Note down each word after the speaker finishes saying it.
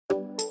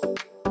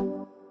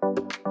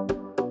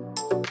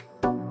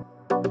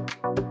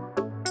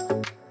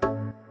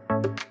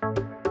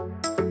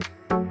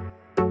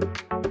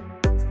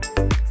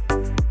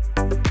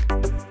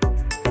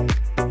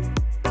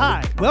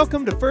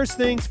Welcome to First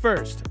Things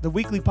First, the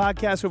weekly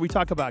podcast where we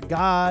talk about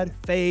God,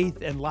 faith,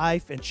 and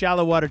life in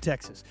Shallow Water,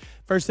 Texas.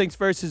 First Things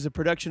First is a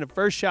production of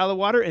First Shallow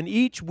Water, and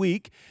each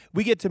week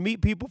we get to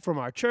meet people from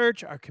our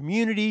church, our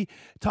community,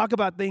 talk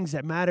about things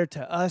that matter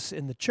to us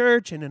in the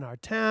church and in our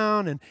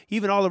town and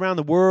even all around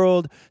the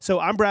world. So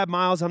I'm Brad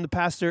Miles. I'm the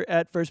pastor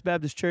at First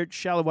Baptist Church,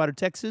 Shallow Water,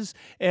 Texas,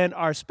 and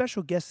our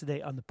special guest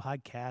today on the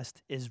podcast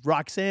is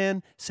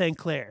Roxann St.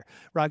 Clair.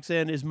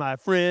 Roxann is my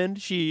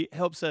friend. She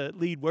helps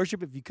lead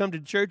worship. If you come to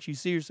the church, you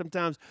see her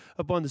sometimes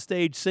up on the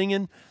stage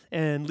singing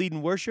and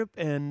leading worship,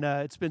 and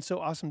it's been so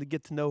awesome to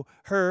get to know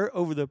her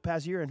over the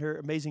past year and her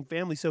amazing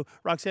family. So,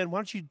 Roxann, why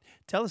don't you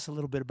tell us a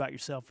little bit about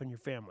yourself and your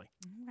family?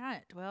 All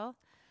right. Well,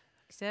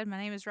 like I said, my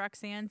name is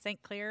Roxann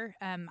St. Clair.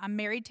 I'm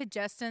married to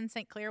Justin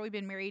St. Clair. We've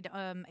been married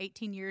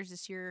 18 years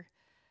this year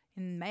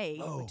in May,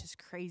 which is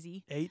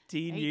crazy.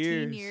 18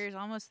 years,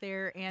 almost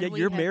there. And yeah,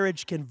 your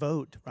marriage can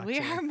vote,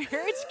 Roxann. Our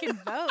marriage can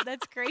vote.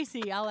 That's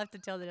crazy. I'll have to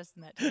tell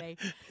Justin that today.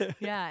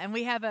 Yeah, and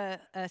we have a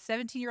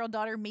 17-year-old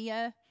daughter,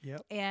 Mia,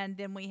 and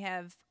then we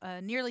have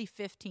nearly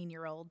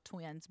 15-year-old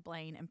twins,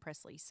 Blaine and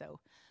Presley.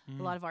 So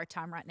a lot of our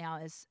time right now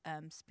is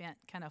spent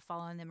kind of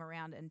following them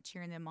around and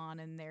cheering them on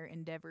in their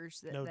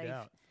endeavors that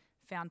they've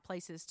found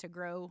places to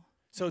grow.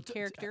 So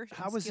character.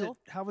 How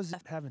was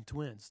it having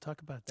twins?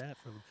 Talk about that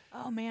for.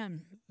 Oh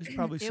man, there's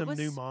probably some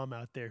new mom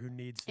out there who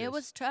needs this. It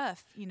was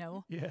tough,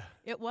 Yeah,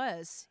 it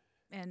was,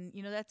 and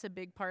that's a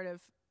big part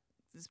of,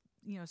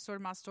 sort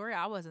of my story.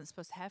 I wasn't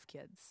supposed to have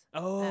kids.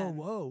 Oh,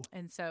 whoa!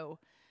 And so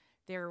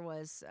there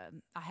was,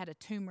 I had a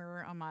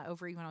tumor on my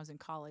ovary when I was in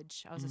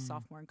college. I was a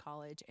sophomore in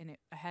college, and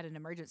I had an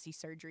emergency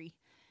surgery.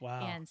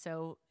 Wow! And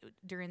so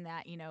during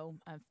that,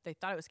 they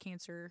thought it was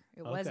cancer.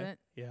 It wasn't.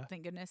 Yeah.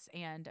 Thank goodness.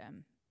 And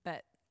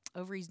but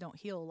ovaries don't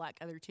heal like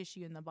other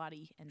tissue in the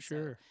body, and so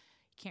you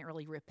can't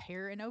really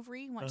repair an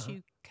ovary once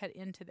you cut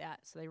into that.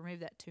 So they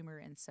removed that tumor,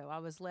 and so I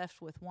was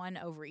left with one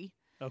ovary.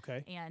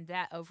 Okay. And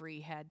that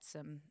ovary had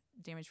some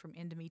damage from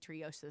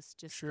endometriosis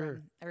just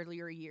from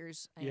earlier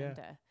years, and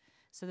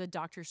so the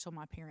doctors told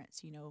my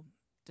parents,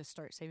 to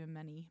start saving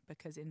money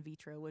because in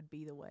vitro would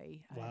be the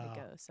way I had to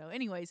go. So,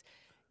 anyways,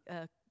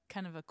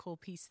 kind of a cool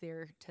piece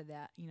there to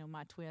that.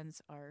 My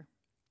twins are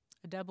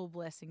a double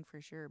blessing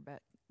for sure,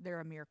 but they're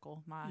a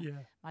miracle.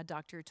 My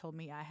doctor told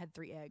me I had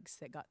 3 eggs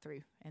that got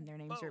through, and their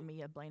names are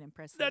Mia, Blaine, and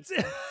Presley. That's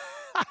it.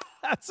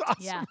 That's awesome.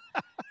 Yeah,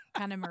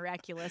 kind of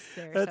miraculous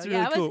there. That's so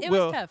really cool. It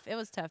was tough. It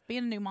was tough.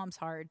 Being a new mom's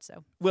hard.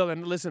 So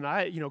and listen,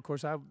 of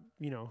course,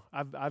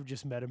 I've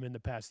just met them in the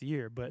past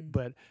year, but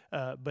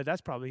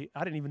that's probably,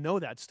 I didn't even know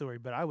that story,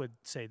 but I would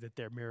say that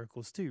they're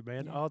miracles too,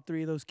 man. Yeah. All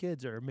 3 of those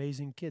kids are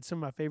amazing kids. Some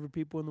of my favorate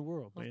people in the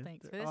world, man.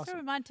 Thanks. That's awesome. Sort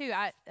of mine too.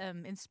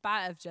 In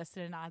spite of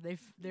Justin and I,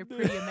 they're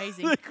pretty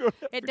amazing.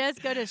 It does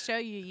go to show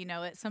you,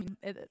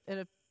 at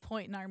a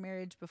point in our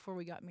marriage before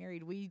we got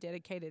married, we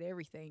dedicated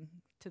everything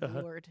to the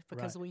Lord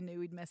because we knew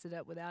we'd mess it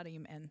up without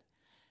Him. And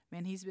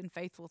man, He's been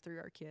faithful through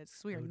our kids.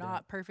 We are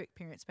not perfect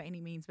parents by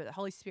any means, but the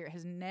Holy Spirit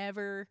has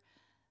never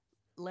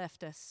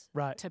left us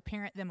to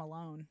parent them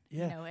alone.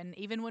 Yeah. And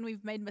even when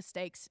we've made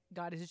mistakes,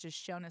 God has just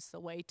shown us the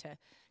way to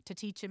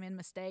teach them in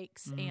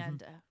mistakes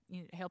and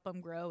help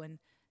them grow and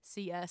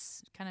see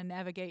us kind of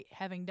navigate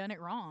having done it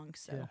wrong.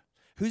 So.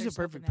 Who's a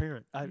perfect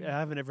parent? I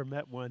haven't ever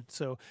met one,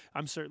 so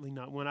I'm certainly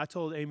not one. I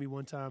told Amy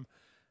one time,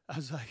 I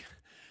was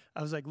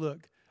like,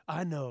 look,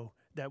 I know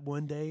that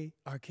one day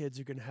our kids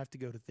are going to have to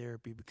go to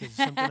therapy because of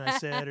something I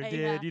said or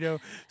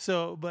did,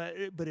 So, but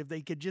if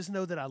they could just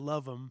know that I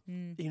love them,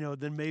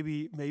 then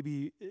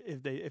maybe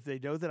if they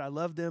know that I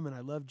love them and I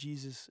love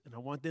Jesus and I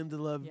want them to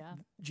love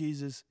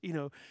Jesus,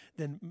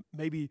 then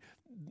maybe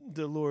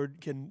the Lord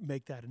can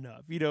make that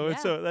enough, And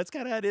so that's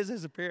kind of how it is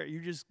as a parent.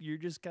 You're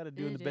just kind of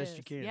doing the best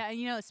you can. Yeah,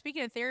 and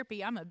speaking of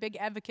therapy, I'm a big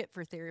advocate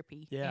for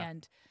therapy. Yeah.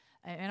 And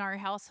in our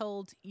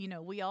household,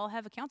 we all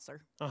have a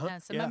counselor.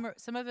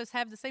 Some of us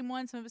have the same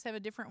one, some of us have a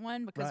different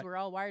one because we're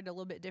all wired a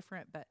little bit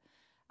different. But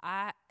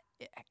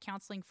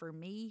counseling for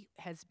me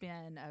has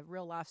been a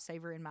real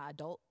lifesaver in my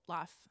adult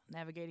life,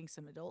 navigating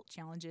some adult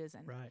challenges.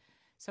 And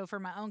so for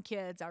my own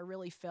kids, I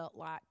really felt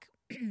like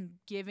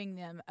giving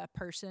them a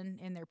person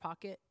in their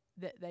pocket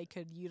that they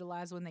could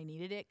utilize when they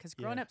needed it, because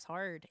growing up's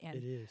hard. And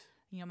it is.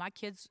 My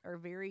kids are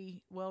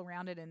very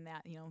well-rounded in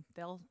that.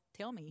 They'll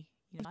tell me,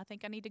 I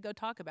think I need to go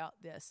talk about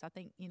this. I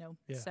think,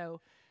 so.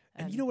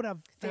 And you know what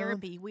I've found?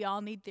 Therapy. We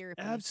all need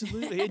therapy.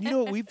 Absolutely. And you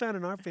know what we found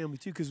in our family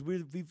too, because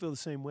we feel the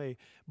same way.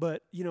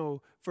 But,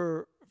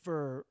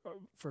 for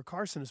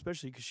Carson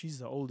especially, because she's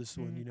the oldest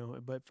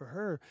one, but for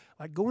her,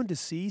 like going to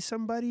see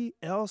somebody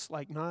else,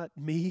 like not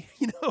me,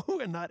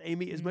 and not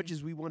Amy, as much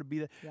as we want to be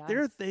that. Yeah.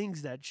 There are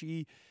things that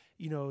she,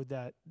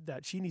 that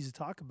she needs to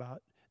talk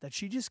about that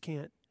she just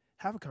can't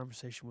have a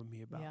conversation with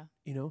me about,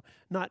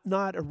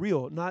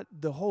 not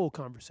the whole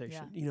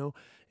conversation,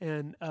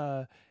 and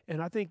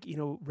I think,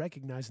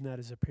 recognizing that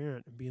as a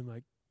parent and being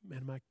like,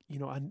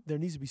 man, there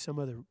needs to be some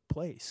other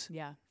place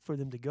for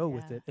them to go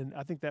with it. And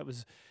I think that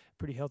was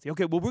pretty healthy.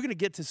 Okay, well, we're going to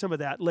get to some of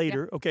that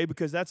later, okay,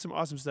 because that's some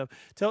awesome stuff.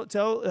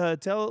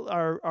 Tell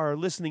our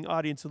listening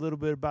audience a little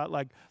bit about,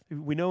 like,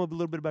 we know a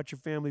little bit about your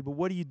family, but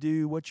what do you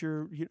do?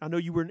 I know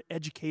you were an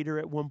educator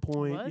at one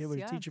point. You were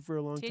a teacher for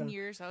a long time. 10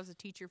 years. I was a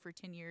teacher for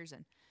 10 years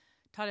and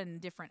taught in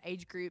different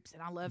age groups,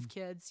 and I love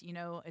kids.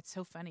 It's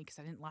so funny because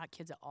I didn't like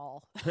kids at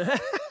all.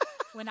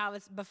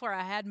 Before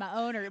I had my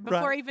own, or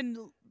before I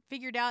even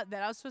figured out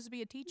that I was supposed to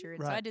be a teacher.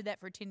 And so I did that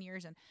for 10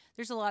 years. And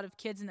there's a lot of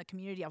kids in the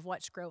community I've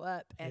watched grow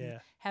up and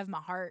have my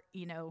heart,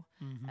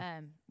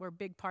 were a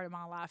big part of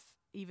my life,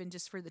 even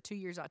just for the 2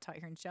 years I taught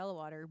here in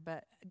Shallowater.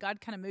 But God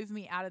kind of moved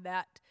me out of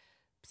that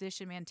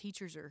position. Man,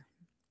 teachers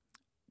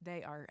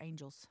they are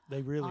angels.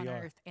 They really on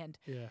are. earth. And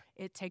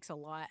it takes a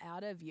lot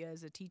out of you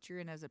as a teacher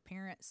and as a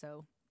parent.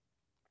 So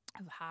I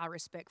have high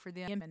respect for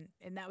them.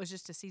 And that was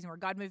just a season where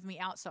God moved me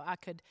out so I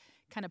could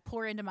kind of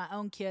pour into my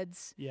own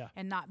kids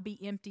and not be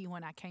empty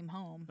when I came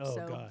home.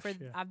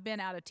 I've been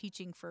out of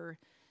teaching for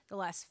the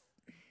last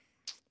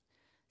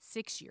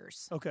 6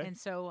 years. Okay. And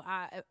so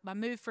I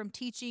moved from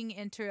teaching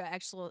into an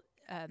actual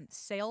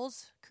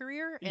sales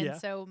career. And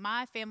so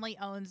my family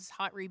owns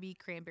Hot Ruby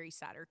Cranberry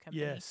Cider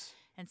Company. Yes.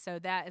 And so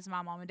that is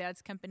my mom and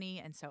dad's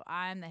company. And so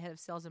I'm the head of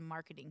sales and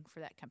marketing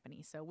for that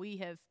company. So we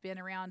have been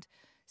around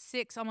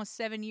 6, almost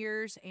 7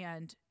 years,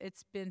 and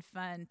it's been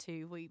fun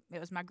too. It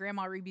was my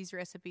grandma Ruby's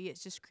recipe.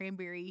 It's just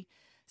cranberry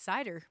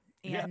cider,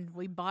 and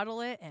we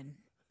bottle it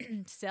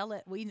and sell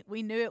it.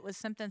 We knew it was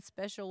something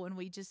special when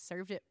we just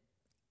served it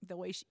the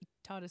way she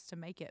taught us to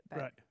make it.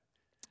 But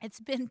it's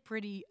been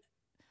pretty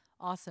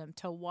awesome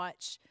to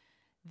watch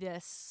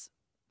this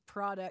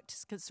product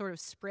sort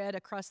of spread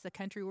across the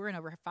country. We're in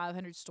over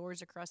 500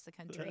 stores across the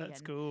country.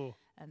 That's cool.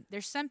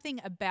 There's something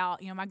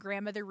about, my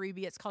grandmother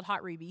Ruby, it's called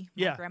Hot Ruby.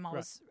 My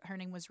grandma her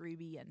name was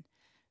Ruby, and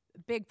a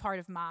big part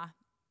of my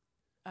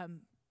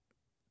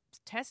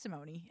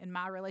testimony and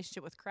my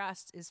relationship with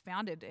Christ is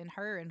founded in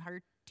her and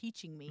her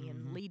teaching me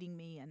and leading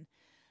me.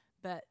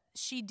 But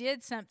she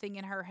did something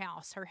in her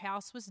house. Her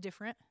house was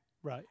different.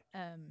 Right.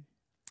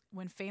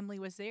 When family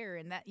was there,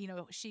 and that,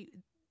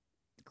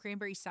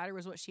 cranberry cider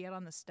was what she had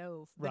on the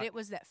stove. But it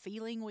was that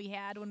feeling we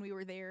had when we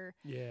were there.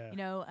 Yeah.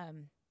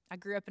 I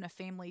grew up in a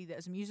family that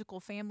was a musical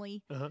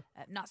family,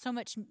 not so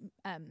much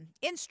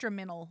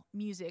instrumental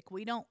music.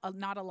 We don't,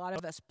 not a lot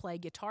of us play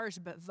guitars,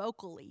 but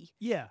vocally.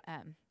 Yeah.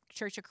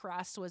 Church of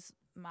Christ was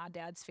my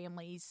dad's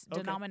family's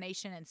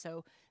denomination, and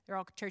so they're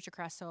all Church of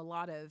Christ, so a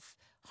lot of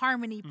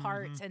harmony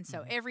parts. And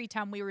so every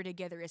time we were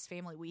together as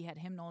family, we had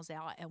hymnals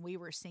out, and we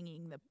were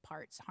singing the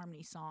parts,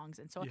 harmony songs.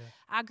 And so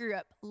I grew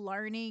up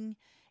learning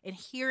and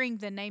hearing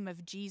the name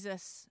of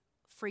Jesus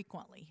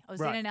frequently. I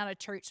was in and out of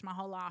church my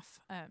whole life.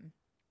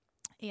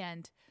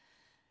 And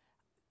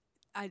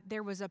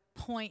there was a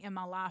point in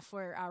my life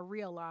where I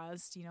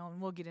realized,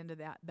 and we'll get into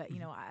that, but,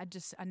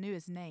 I knew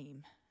his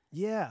name.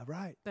 Yeah,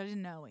 right. But I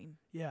didn't know him.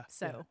 Yeah.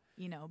 So,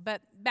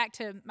 but back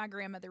to my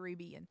grandmother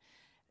Ruby and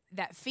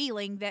that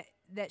feeling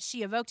that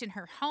she evoked in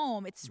her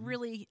home, it's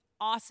really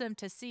awesome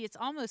to see. It's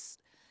almost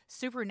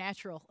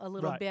supernatural a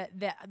little bit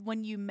that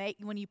when you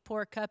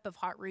pour a cup of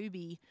Hot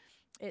Ruby,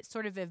 it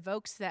sort of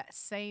evokes that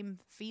same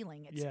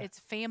feeling. It's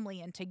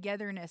family and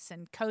togetherness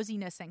and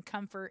coziness and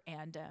comfort,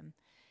 and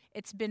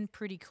it's been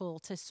pretty cool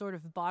to sort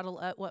of bottle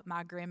up what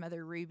my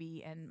grandmother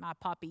Ruby and my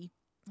poppy,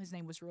 his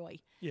name was Roy,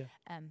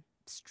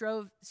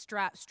 strove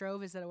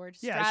is that a word?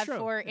 Yeah, strive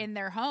for in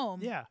their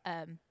home.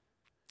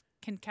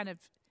 Can kind of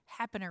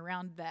happen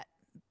around that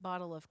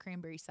bottle of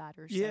cranberry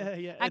cider.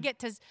 So I get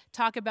to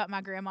talk about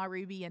my grandma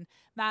Ruby, and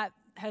my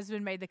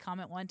husband made the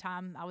comment one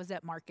time. I was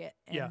at market,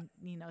 and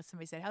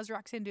somebody said, "How's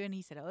Roxann doing?"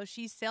 He said, "Oh,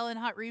 she's selling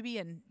Hot Ruby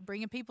and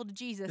bringing people to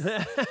Jesus."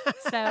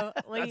 So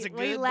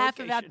we laugh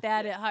about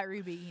that at Hot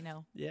Ruby.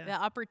 The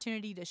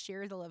opportunity to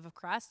share the love of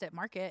Christ at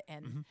market,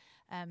 and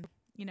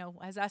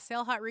as I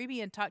sell Hot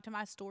Ruby and talk to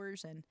my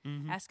stores and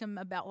ask them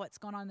about what's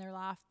going on in their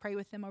life, pray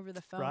with them over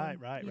the phone.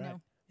 Right.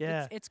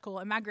 Yeah, it's cool.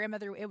 And my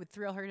grandmother, it would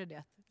thrill her to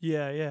death.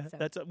 Yeah.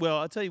 So.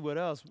 I'll tell you what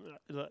else.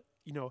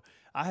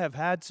 I have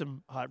had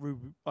some Hot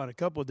Ruby on a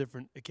couple of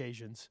different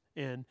occasions,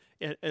 and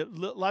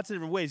lots of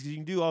different ways, because you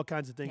can do all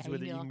kinds of things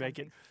with it. You can make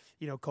it,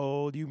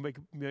 cold. You can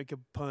make a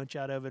punch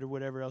out of it or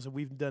whatever else, and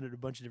we've done it a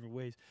bunch of different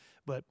ways.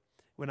 But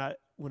when I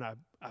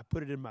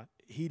put it in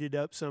heated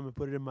up some and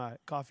put it in my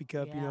coffee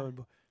cup,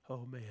 and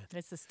oh man,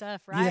 it's the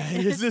stuff, right? Yeah,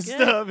 it is the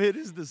stuff. It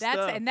is the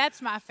stuff, and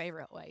that's my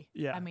favorite way.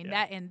 Yeah, I mean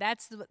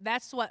that's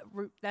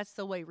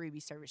the way Ruby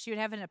served it. She would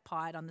have it in a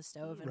pot on the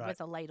stove and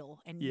with a ladle,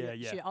 and she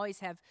would always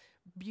have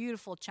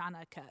beautiful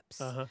china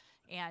cups,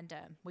 and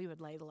we would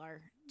ladle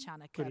our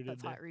china cup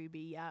of Hot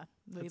Ruby. Yeah,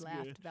 we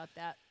laughed about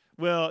that.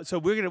 Well, so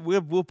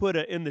we'll put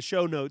in the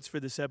show notes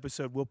for this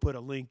episode. We'll put a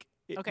link.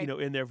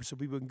 In there so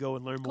people can go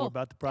and learn more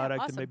about the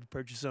product and maybe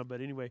purchase some. But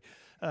anyway,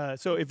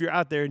 so if you're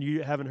out there and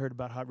you haven't heard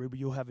about Hot Ruby,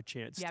 you'll have a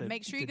chance. Yeah,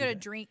 make sure you go to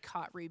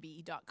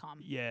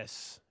drinkHotRuby.com.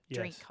 Yes.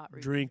 Drink Hot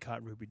Ruby.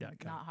 DrinkHotRuby.com.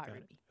 Not Hot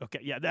Ruby. Okay,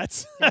 yeah,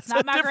 that's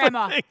not my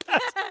grandma.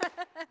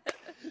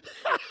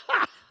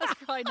 That's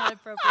probably not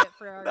appropriate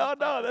for our.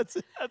 No,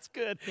 that's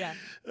good. Yeah.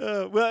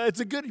 Well, it's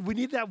a good. We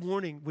need that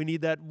warning. We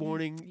need that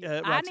warning.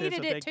 I Roxann, needed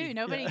so it thank too. you.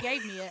 Nobody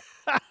gave me it.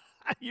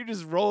 You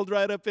just rolled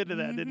right up into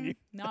that, didn't you?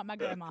 Not my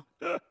grandma.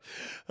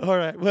 All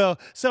right. Well,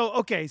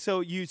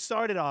 so you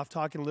started off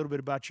talking a little bit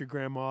about your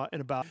grandma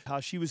and about how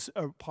she was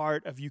a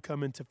part of you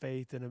coming to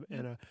faith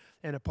and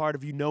a part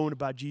of you knowing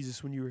about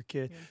Jesus when you were a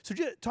kid. Yeah. So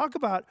just talk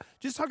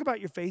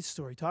about your faith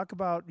story. Talk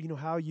about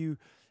how you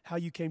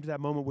came to that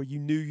moment where you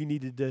knew you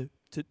needed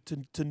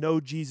to know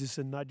Jesus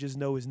and not just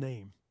know his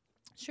name.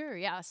 Sure.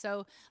 Yeah.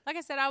 So like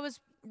I said, I was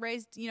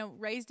raised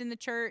in the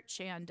church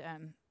and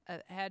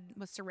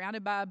was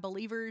surrounded by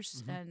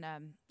believers and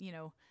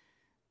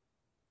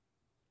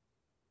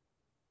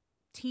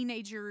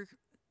teenager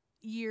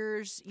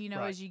years, right.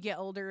 As you get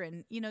older,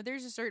 and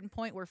there's a certain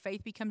point where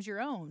faith becomes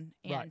your own.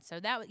 And right. So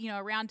that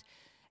around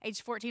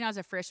age 14, I was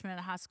a freshman in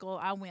high school.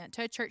 I went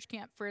to a church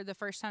camp for the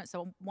first time.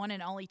 So one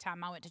and only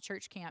time I went to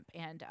church camp,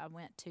 and I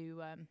went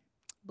to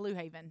Blue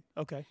Haven.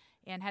 Okay.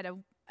 And had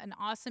an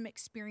awesome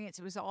experience.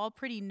 It was all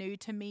pretty new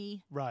to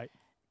me. Right.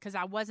 Because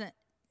I wasn't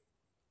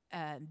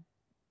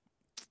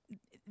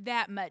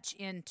that much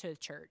into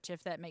church,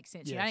 if that makes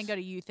sense. Yes. I didn't go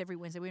to youth every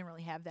Wednesday. We didn't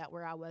really have that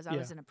where I was. I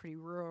was in a pretty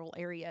rural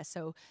area.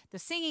 So the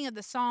singing of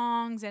the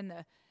songs and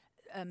the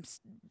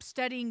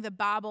studying the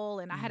Bible,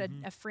 and I had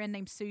a friend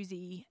named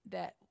Susie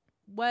that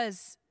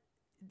was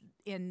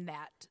in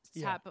that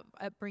type of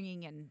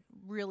upbringing and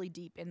really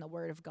deep in the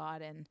Word of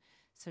God. And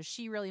so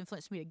she really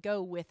influenced me to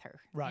go with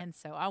her. Right. And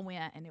so I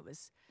went, and it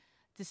was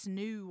this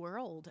new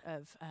world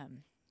of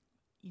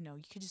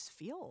you could just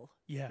feel.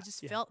 Yeah. It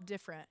just felt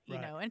different, you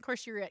know. And, of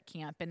course, you're at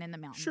camp and in the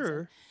mountains.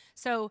 Sure.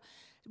 So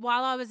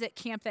while I was at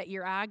camp that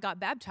year, I got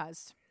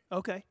baptized.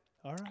 Okay.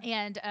 All right.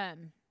 And, I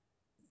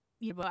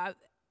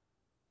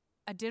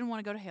didn't want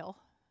to go to hell.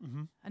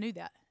 Mm-hmm. I knew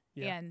that.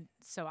 Yeah. And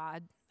so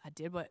I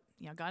did what,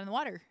 got in the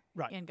water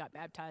and got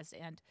baptized.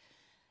 And,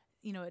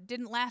 it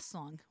didn't last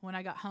long when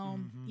I got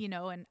home,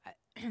 and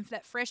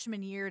that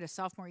freshman year to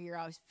sophomore year, I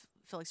always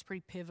feel like it's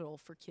pretty pivotal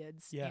for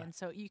kids. Yeah. And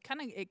so you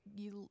kind of,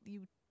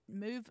 you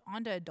move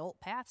onto adult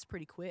paths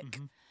pretty quick.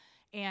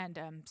 And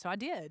so I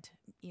did,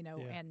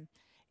 and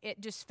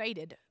it just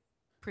faded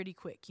pretty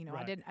quick.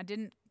 Right.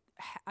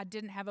 I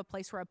didn't have a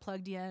place where I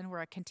plugged in, where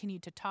I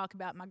continued to talk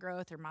about my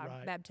growth or my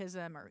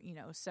baptism or,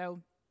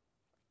 so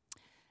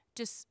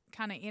just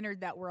kind of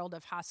entered that world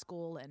of high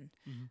school and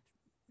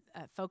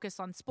focus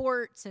on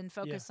sports and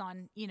focus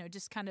on,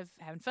 just kind of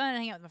having fun and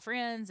hanging out with my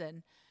friends.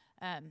 And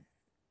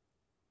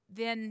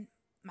then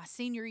my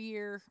senior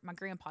year, my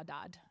grandpa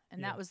died.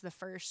 And that was the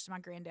first. My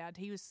granddad,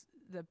 he was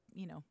the,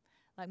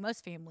 like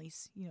most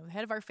families, the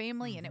head of our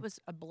family, and it was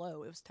a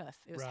blow. It was tough.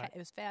 It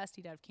was fast.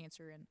 He died of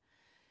cancer,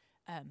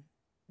 and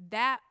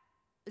that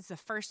is the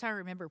first time I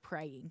remember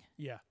praying.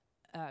 Yeah.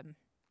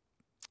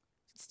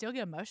 Still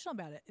get emotional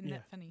about it. Isn't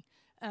that funny?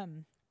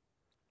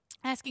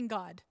 Asking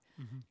God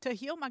to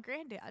heal my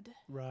granddad,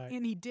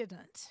 and He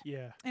didn't.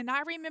 Yeah. And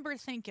I remember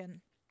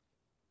thinking,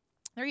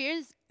 there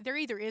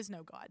either is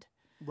no God,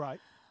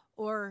 right,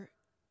 or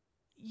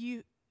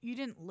you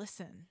didn't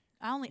listen.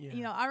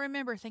 I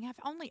remember thinking,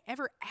 I've only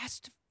ever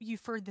asked you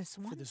for this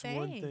one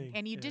thing,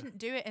 and you didn't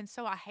do it, and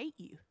so I hate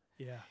you.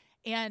 Yeah.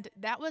 And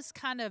that was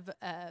kind of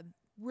a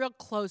real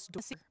close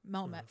door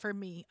moment for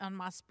me on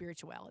my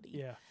spirituality.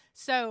 Yeah.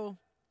 So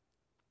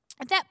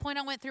at that point,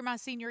 I went through my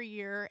senior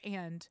year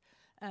and,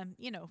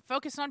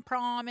 focused on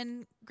prom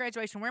and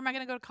graduation. Where am I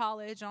going to go to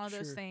college and all of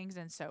those things?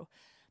 And so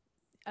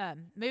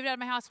moved out of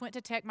my house, went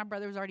to Tech. My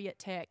brother was already at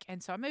Tech,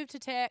 and so I moved to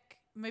Tech.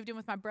 Moved in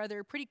with my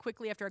brother pretty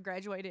quickly after I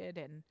graduated,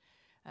 and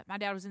my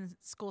dad was in the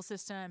school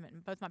system,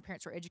 and both my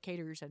parents were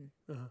educators, and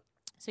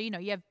so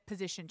you have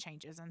position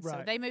changes, and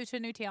so they moved to a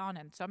new town,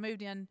 and so I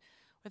moved in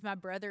with my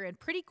brother, and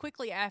pretty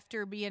quickly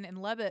after being in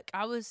Lubbock,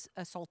 I was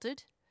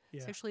assaulted,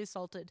 sexually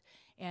assaulted,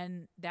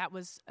 and that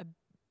was a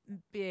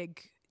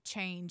big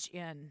change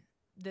in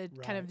the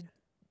kind of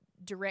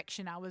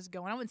direction I was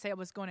going. I wouldn't say I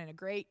was going in a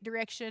great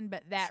direction,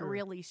 but that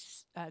really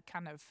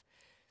kind of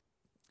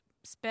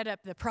sped up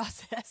the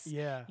process.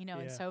 Yeah.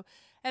 And so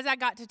as I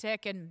got to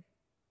Tech and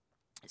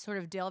sort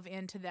of delve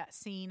into that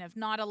scene of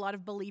not a lot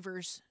of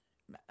believers,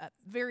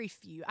 very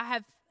few.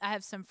 I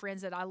have some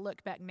friends that I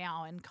look back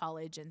now in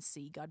college and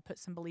see God put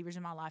some believers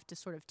in my life to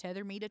sort of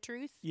tether me to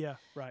truth. Yeah,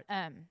 right.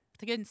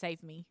 They couldn't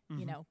save me,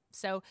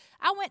 So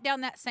I went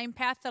down that same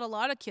path that a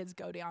lot of kids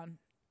go down.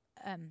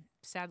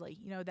 Sadly,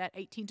 that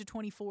 18 to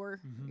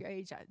 24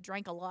 age, I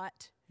drank a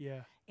lot.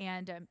 Yeah.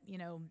 And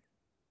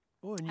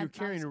oh, and you're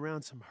carrying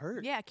around some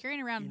hurt. Yeah,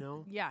 carrying around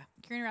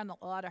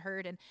a lot of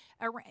hurt. And,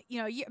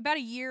 about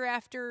a year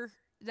after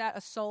that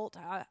assault,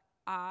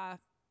 I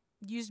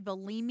used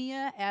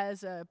bulimia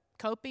as a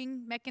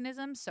coping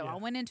mechanism. So I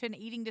went into an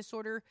eating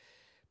disorder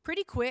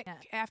pretty quick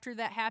after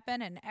that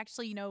happened. And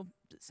actually,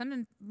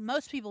 something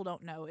most people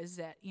don't know is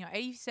that,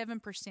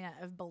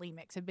 87% of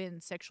bulimics have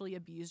been sexually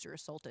abused or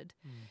assaulted.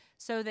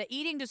 So the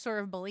eating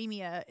disorder of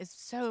bulimia is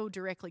so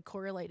directly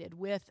correlated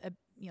with,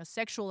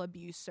 sexual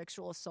abuse,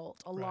 sexual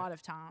assault a lot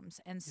of times.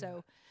 And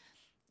so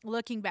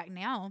looking back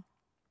now,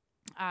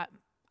 I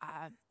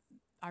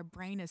our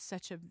brain is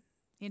such a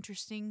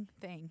interesting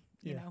thing,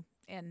 you know,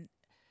 and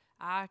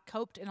I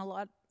coped in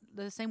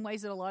the same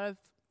ways that a lot of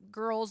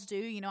girls do.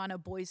 You know, I know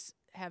boys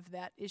have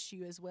that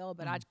issue as well,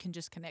 but I can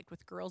just connect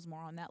with girls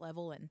more on that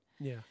level. And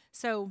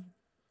so,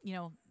 you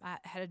know,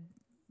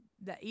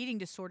 that eating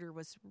disorder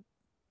was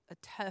a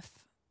tough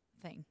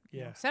thing.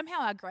 You know? Somehow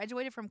I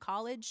graduated from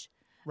college.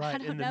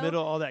 Right, in the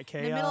middle of all that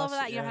chaos. In the middle of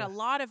that, you know, I had a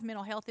lot of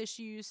mental health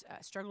issues,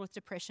 struggled with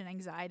depression,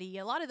 anxiety.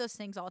 A lot of those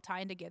things all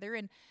tie in together.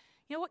 And,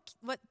 you know,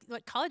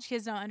 what college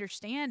kids don't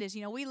understand is,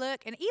 you know, we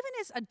look, and even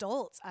as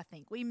adults, I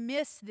think, we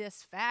miss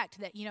this fact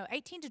that, you know,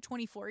 18 to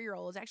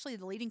 24-year-olds, actually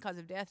the leading cause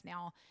of death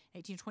now,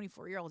 18 to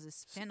 24-year-olds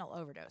is fentanyl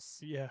overdose.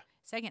 Yeah.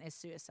 Second is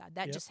suicide.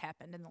 That just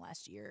happened in the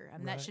last year.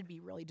 That should be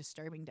really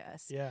disturbing to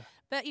us. Yeah.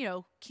 But, you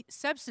know,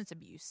 substance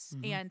abuse.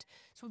 And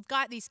so we've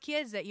got these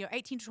kids that, you know,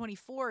 18 to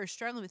 24 are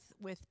struggling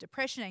with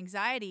depression,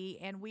 anxiety,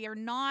 and we are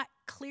not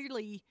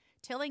clearly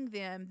telling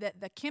them that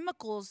the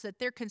chemicals that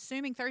they're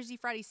consuming Thursday,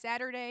 Friday,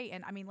 Saturday,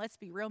 and I mean, let's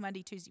be real,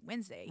 Monday, Tuesday,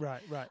 Wednesday.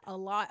 Right. A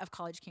lot of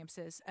college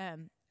campuses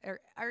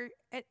are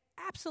at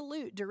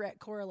absolute direct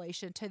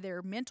correlation to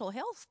their mental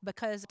health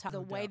because of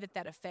the way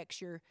that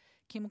affects your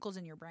chemicals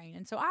in your brain.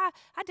 And so I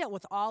dealt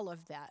with all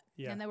of that,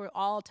 and they were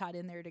all tied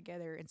in there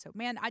together. And so,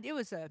 man, it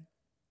was a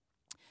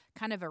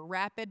kind of a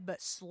rapid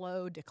but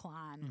slow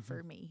decline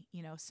for me.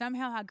 You know,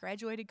 somehow I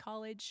graduated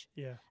college.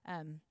 Yeah.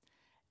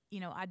 You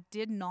know, I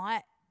did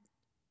not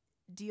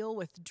deal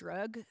with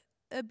drug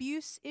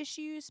abuse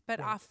issues, but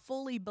I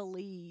fully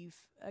believe,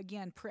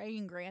 again,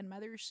 praying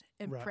grandmothers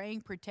and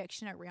praying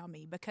protection around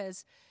me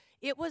because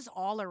it was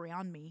all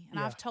around me. And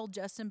I've told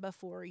Justin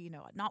before, you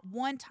know, not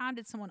one time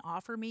did someone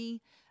offer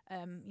me, you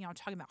know, I'm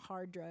talking about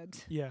hard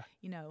drugs, you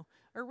know,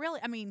 or really,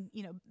 I mean,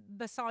 you know,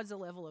 besides the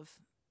level of,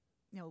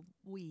 you know,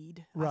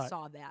 weed, I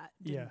saw that,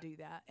 didn't do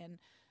that.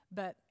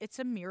 But it's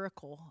a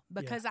miracle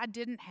because I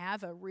didn't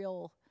have a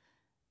real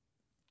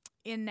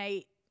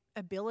innate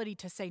ability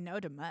to say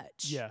no to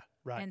much. Yeah,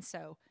 right. And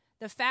so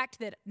the fact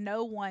that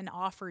no one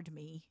offered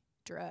me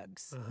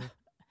drugs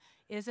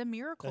is a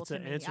miracle to me.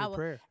 That's an answered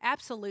prayer.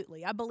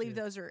 Absolutely. I believe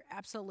those are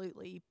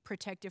absolutely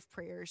protective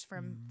prayers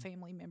from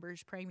family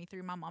members praying me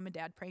through, my mom and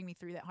dad praying me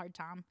through that hard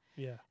time.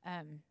 Yeah.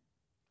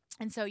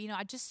 And so, you know,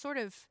 I just sort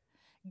of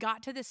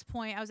got to this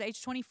point. I was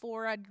age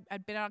 24.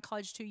 I'd been out of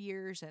college 2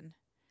 years, and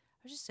I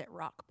was just at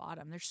rock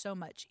bottom. There's so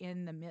much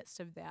in the midst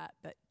of that,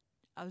 but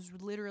I was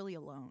literally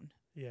alone.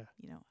 Yeah.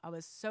 You know, I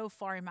was so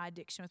far in my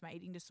addiction with my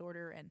eating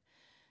disorder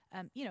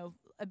and, you know,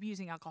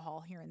 abusing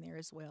alcohol here and there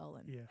as well.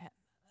 And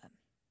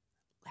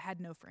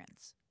had no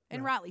friends.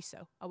 And rightly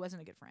so. I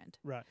wasn't a good friend.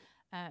 Right.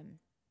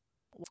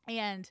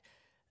 And,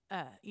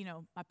 you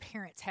know, my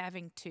parents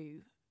having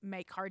to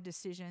make hard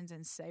decisions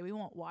and say, we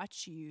won't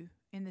watch you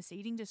in this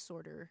eating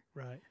disorder.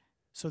 Right.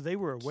 So they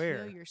were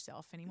aware. Kill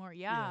yourself anymore.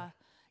 Yeah.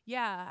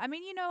 I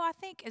mean, you know, I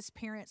think as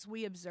parents,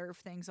 we observe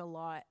things a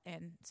lot,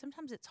 and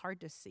sometimes it's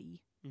hard to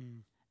see.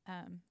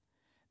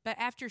 But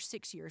after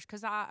 6 years,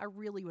 because I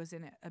really was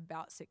in it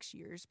about 6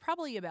 years,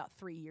 probably about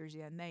 3 years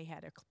in, they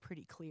had a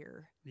pretty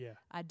clear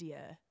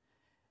idea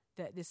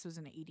that this was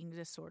an eating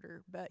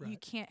disorder. But you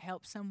can't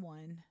help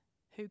someone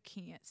who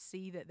can't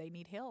see that they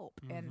need help.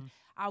 And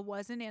I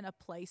wasn't in a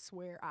place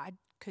where I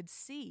could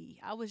see.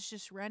 I was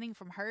just running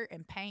from hurt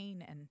and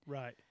pain. And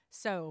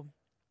so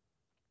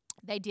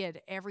they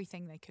did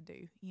everything they could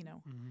do, you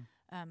know,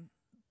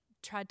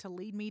 tried to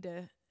lead me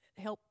to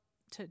help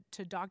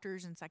to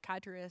doctors and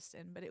psychiatrists,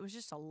 but it was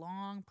just a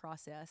long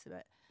process.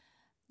 But,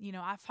 you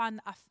know, I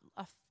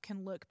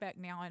can look back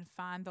now and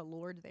find the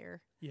Lord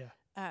there. Yeah.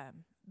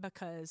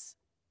 Because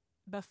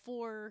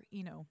before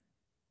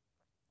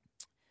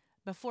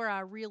I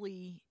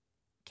really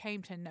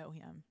came to know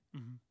him,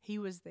 he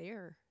was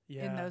there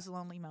in those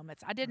lonely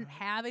moments. I didn't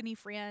have any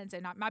friends,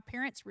 and my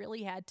parents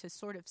really had to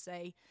sort of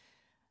say,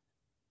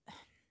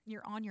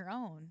 you're on your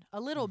own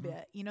a little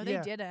bit. You know, they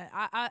didn't.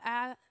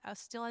 I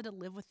still had to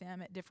live with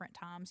them at different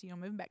times. You know,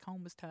 moving back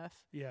home was tough.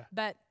 Yeah.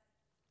 But,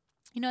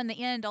 you know, in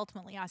the end,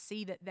 ultimately, I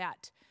see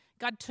that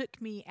God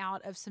took me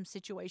out of some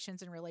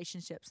situations and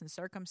relationships and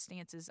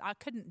circumstances. I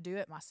couldn't do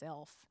it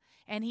myself.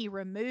 And he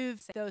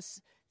removed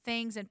those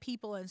things and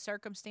people and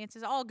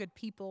circumstances, all good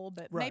people,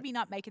 but maybe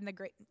not making the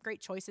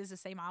great choices the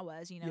same I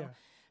was, you know.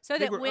 So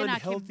they that were when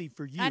unhealthy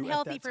for you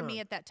unhealthy for me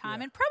at that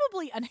time, and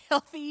probably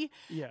unhealthy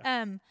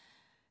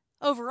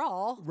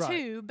overall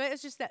too. But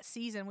it's just that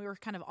season we were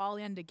kind of all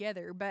in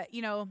together. But,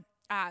 you know,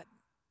 I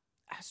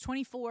was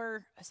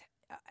 24,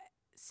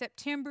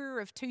 September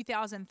of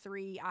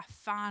 2003, I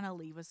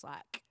finally was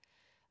like,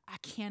 I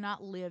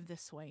cannot live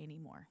this way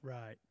anymore.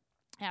 Right.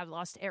 And I've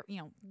lost,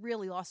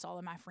 really lost all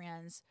of my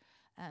friends.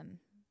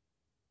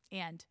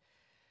 And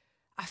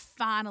I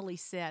finally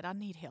said, I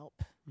need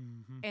help.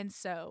 And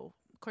so,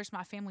 of course,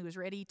 my family was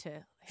ready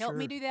to help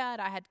me do that.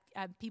 I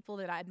had people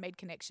that I had made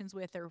connections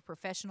with. There were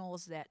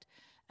professionals that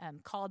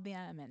called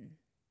them, and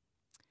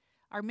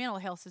our mental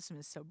health system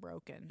is so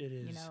broken. It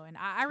is. You know, and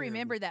I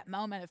remember that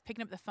moment of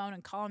picking up the phone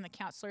and calling the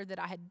counselor that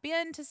I had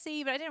been to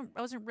see, but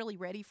I wasn't really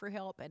ready for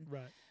help. And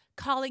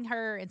calling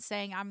her and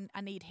saying,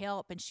 I need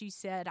help. And she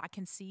said, I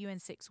can see you in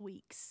 6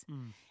 weeks.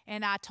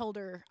 And I told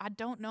her, I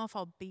don't know if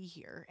I'll be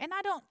here. And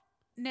I don't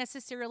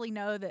necessarily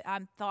know that I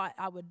thought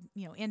I would,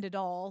 end it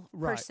all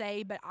per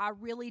se, but I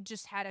really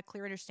just had a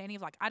clear understanding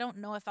of I don't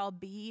know if I'll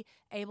be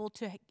able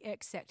to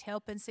accept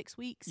help in 6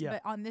 weeks,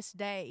 but on this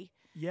day,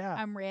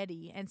 I'm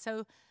ready. And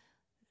so,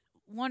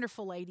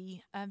 wonderful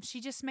lady,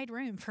 she just made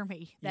room for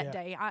me that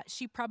day.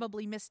 She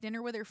probably missed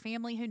dinner with her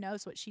family. Who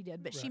knows what she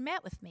did, but she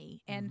met with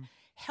me and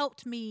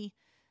helped me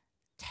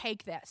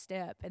take that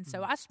step. And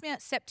so I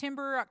spent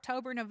September,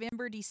 October,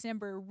 November,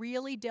 December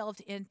really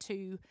delved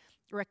into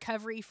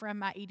recovery from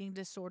my eating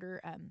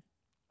disorder.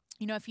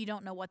 If you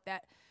don't know what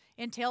that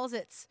entails,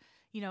 it's,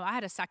 I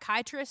had a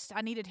psychiatrist.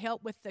 I needed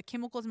help with the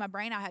chemicals in my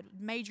brain. I had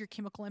major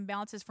chemical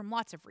imbalances from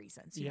lots of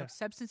reasons,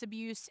 substance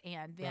abuse,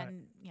 and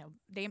then,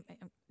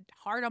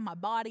 hard on my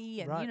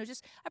body. And,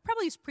 I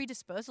probably was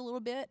predisposed a little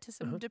bit to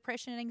some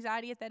depression and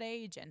anxiety at that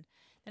age. And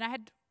then I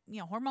had,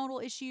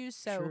 hormonal issues.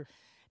 So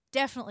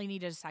definitely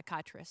needed a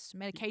psychiatrist.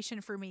 Medication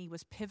for me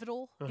was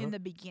pivotal in the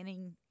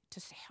beginning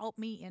to help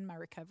me in my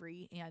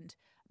recovery, and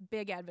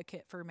big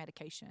advocate for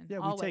medication. Yeah,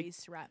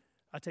 always,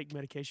 I take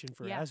medication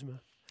for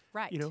asthma.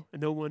 Right.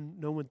 And no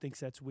one thinks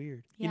that's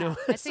weird. Yeah,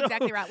 that's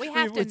exactly right. We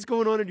have to. What's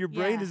going on in your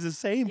brain is the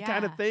same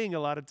kind of thing a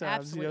lot of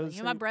times.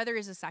 Absolutely. My brother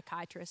is a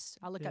psychiatrist.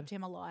 I look up to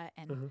him a lot.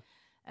 And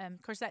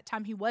of course, that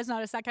time he was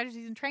not a psychiatrist.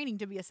 He's in training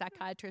to be a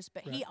psychiatrist.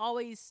 But he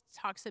always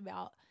talks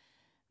about,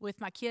 with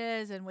my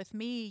kids and with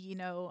me,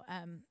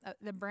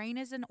 the brain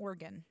is an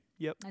organ.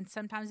 Yep. And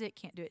sometimes it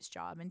can't do its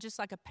job. And just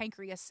like a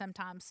pancreas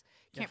sometimes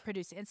can't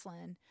produce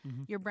insulin,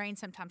 your brain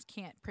sometimes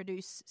can't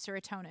produce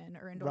serotonin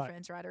or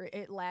endorphins, right? Or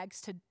it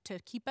lags to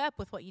keep up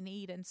with what you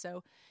need. And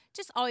so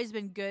just always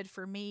been good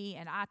for me.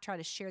 And I try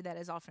to share that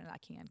as often as I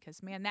can,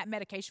 because, man, that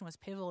medication was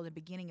pivotal at the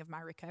beginning of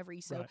my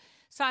recovery. So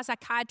saw a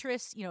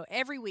psychiatrist,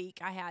 every week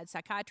I had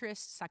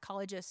psychiatrist,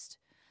 psychologist,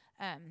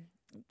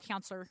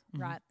 counselor,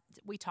 right?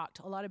 We talked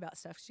a lot about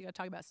stuff. So you got to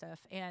talk about stuff,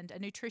 and a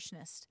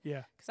nutritionist.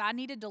 Yeah. Because I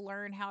needed to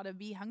learn how to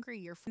be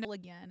hungry or full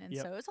again. And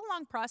so it's a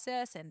long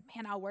process, and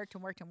man, I worked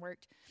and worked and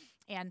worked.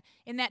 And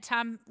in that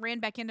time,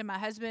 ran back into my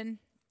husband,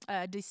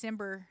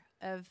 December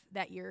of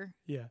that year.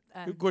 Yeah.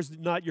 Of course,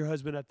 not your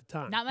husband at the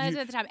time. Not my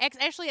husband at the time.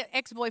 Actually an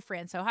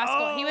ex-boyfriend. So high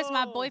school. He was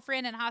my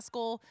boyfriend in high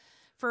school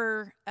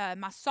for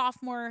my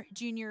sophomore,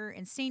 junior,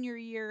 and senior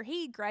year.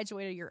 He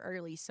graduated a year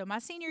early. So my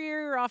senior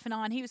year, we were off and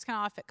on. He was kind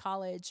of off at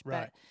college,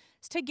 but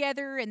it's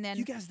together. And then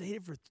you guys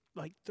dated for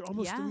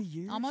almost 3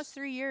 years? Almost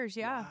 3 years,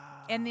 yeah. Wow.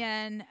 And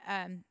then,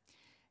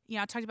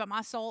 I talked about my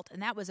assault,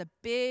 and that was a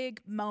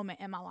big moment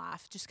in my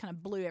life. Just kind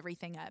of blew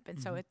everything up.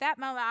 And so at that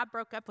moment, I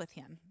broke up with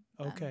him.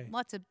 Okay.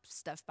 Lots of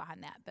stuff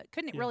behind that, but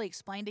couldn't really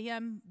explain to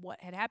him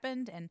what had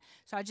happened. And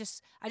so I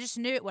just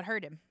knew it would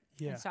hurt him.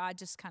 Yeah. And so I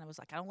just kind of was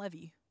like, I don't love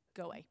you.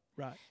 Go away.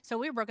 Right. So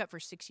we broke up for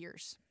 6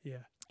 years.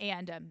 Yeah.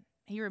 And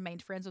he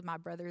remained friends with my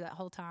brother that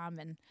whole time.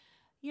 And,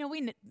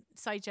 we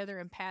saw each other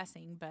in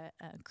passing. But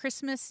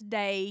Christmas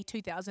Day,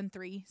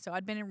 2003. So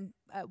I'd been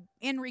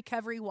in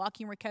recovery,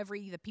 walking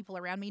recovery. The people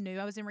around me knew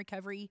I was in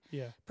recovery.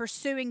 Yeah.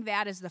 Pursuing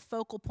that as the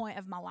focal point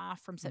of my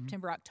life from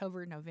September,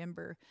 October,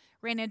 November.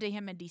 Ran into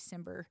him in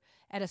December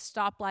at a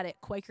stoplight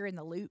at Quaker in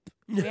the Loop.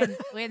 We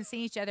hadn't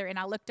seen each other. And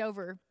I looked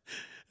over.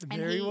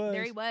 And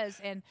there he was.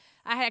 And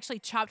I had actually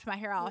chopped my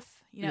hair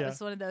off. It was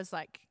one of those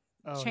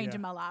changing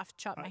my life,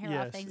 chopped my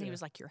hair off things. And he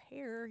was like, your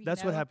hair.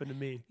 That's what happened to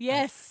me.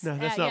 Yes. No,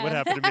 that's not what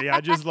happened to me.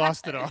 I just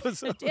lost it all.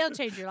 So. It'll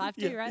change your life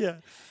too, right? Yeah.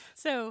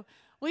 So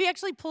we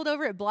actually pulled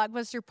over at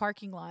Blockbuster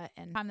parking lot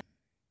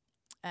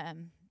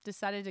and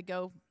decided to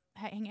go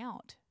hang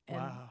out.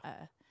 And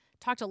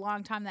talked a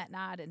long time that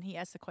night. And he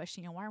asked the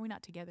question, why are we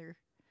not together?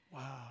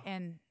 Wow.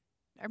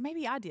 Or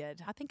maybe I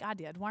did. I think I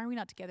did. Why are we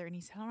not together? And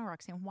he said, I don't know,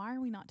 Roxann, why are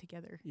we not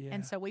together? Yeah.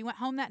 And so we went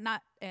home that night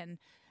and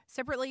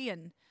separately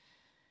and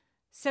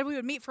said we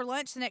would meet for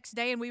lunch the next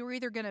day, and we were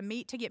either going to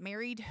meet to get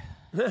married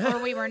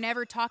or we were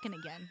never talking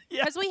again.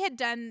 Because we had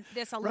done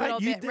this a little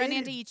bit, run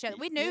into each other.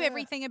 We knew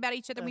everything about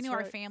each other. We knew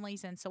our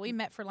families. And so we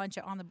met for lunch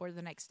on the board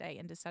the next day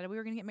and decided we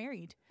were going to get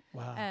married.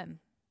 Wow. And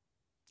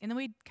then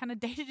we kind of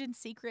dated in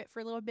secret for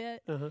a little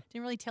bit. Didn't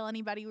really tell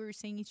anybody we were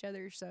seeing each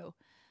other. So,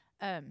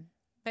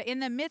 but in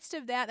the midst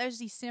of that was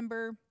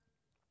December.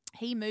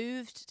 He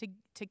moved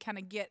to kind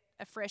of get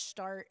a fresh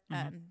start,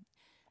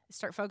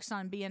 start focusing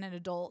on being an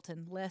adult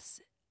and less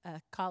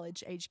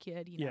college age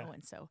kid, know.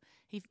 And so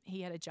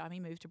he had a job. He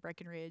moved to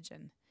Breckenridge,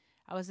 and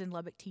I was in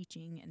Lubbock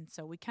teaching. And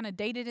so we kind of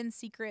dated in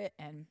secret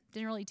and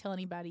didn't really tell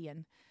anybody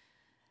in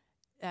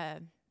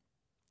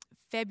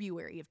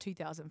February of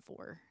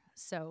 2004.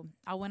 So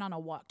I went on a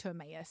walk to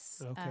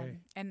Emmaus. Okay.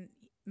 And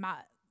my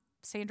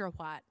Sandra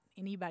White,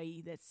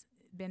 anybody that's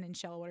been in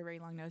Shallow Water very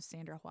long knows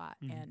Sandra White,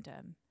 and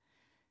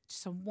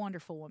just a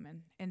wonderful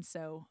woman. And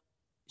so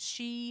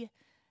she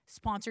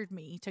sponsored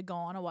me to go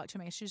on a walk to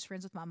Emmaus. She was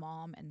friends with my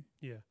mom, and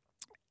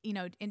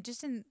and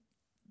just in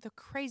the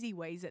crazy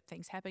ways that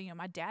things happen.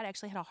 My dad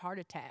actually had a heart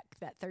attack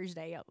that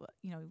Thursday.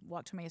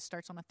 Walk to Emmaus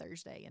starts on a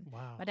Thursday, and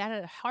my dad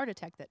had a heart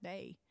attack that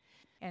day,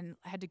 and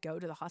I had to go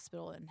to the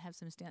hospital and have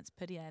some stents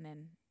put in.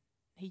 And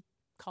he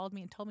called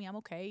me and told me I'm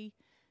okay.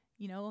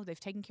 You know, they've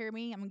taken care of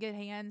me. I'm in good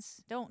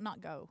hands. Don't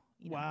not go.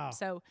 You know? Wow.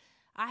 So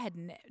I had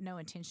no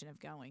intention of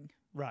going.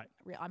 Right.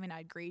 I mean, I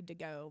agreed to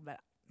go, but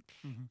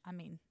I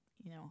mean,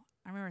 you know,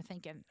 I remember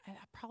thinking I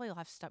probably will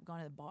have to stop going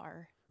to the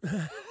bar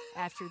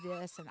after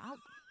this, and I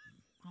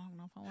don't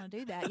know if I want to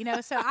do that. You know,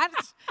 so I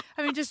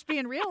mean, just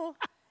being real.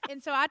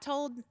 And so I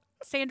told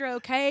Sandra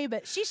okay,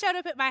 but she showed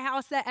up at my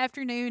house that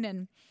afternoon,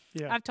 and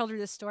I've told her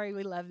this story.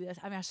 We love this.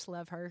 I mean, I just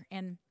love her,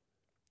 and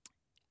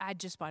I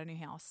just bought a new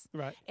house.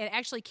 Right. And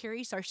actually,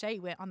 Carrie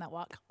Sarche went on that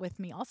walk with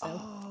me also.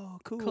 Oh,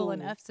 cool. Cool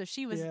enough. So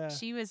she was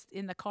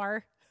in the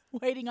car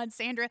waiting on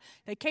Sandra.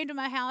 They came to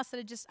my house.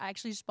 I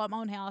actually just bought my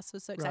own house. I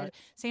was so excited. Right.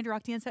 Sandra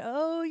walked in and said,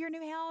 "Oh, your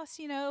new house,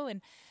 you know."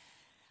 And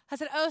I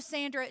said, "Oh,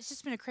 Sandra, it's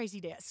just been a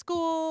crazy day at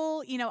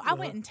school. You know, I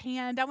went and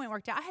tanned. I went and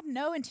worked out. I had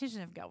no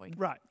intention of going."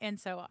 Right. And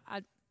so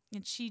I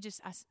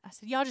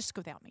said, "Y'all just go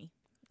without me."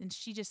 And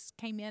she just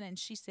came in and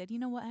she said, "You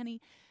know what,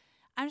 honey?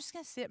 I'm just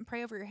going to sit and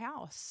pray over your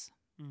house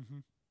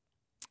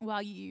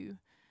while you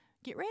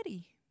get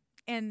ready."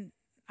 And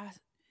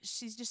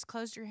she's just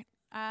closed her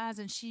eyes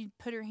and she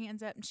put her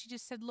hands up and she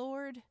just said,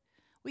 "Lord,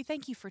 we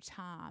thank you for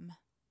time.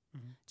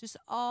 Just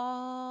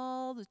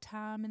all the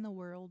time in the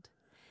world."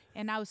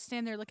 And I was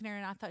standing there looking at her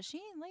and I thought, she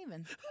ain't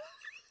leaving.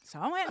 So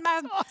I went in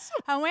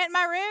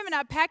my room and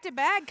I packed a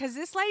bag because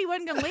this lady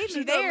wasn't going to leave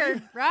me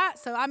there, right?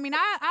 So, I mean,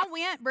 I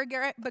went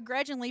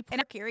begrudgingly.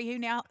 And Carrie, who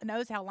now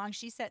knows how long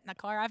she sat in the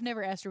car. I've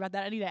never asked her about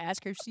that. I need to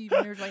ask her if she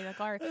remembers waiting in the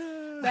car.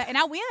 And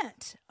I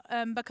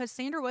went because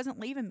Sandra wasn't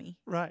leaving me.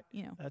 Right.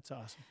 You know. That's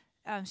awesome.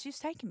 She was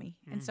taking me.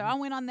 And so I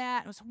went on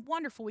that. It was a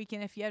wonderful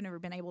weekend if you have never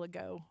been able to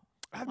go.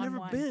 I've never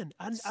been.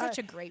 Such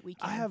a great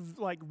weekend. I have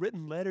like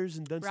written letters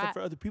and done stuff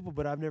for other people,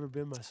 but I've never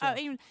been myself.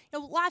 Even, you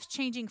know, life's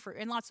changing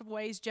in lots of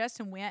ways.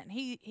 Justin went, and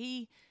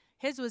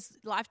his was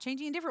life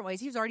changing in different ways.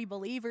 He was already a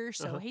believer,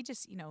 so he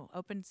just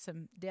opened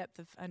some depth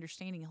of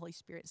understanding the Holy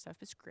Spirit and stuff.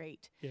 It's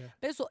great. Yeah.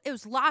 But it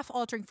was life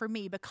altering for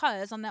me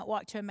because on that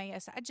walk to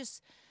Emmaus,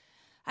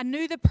 I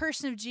knew the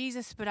person of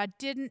Jesus, but I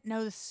didn't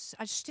know this.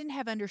 I just didn't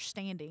have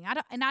understanding. I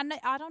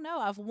don't know.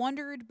 I've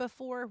wondered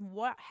before,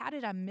 how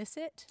did I miss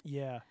it?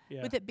 Yeah.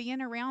 With it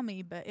being around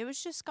me, but it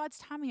was just God's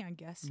timing, I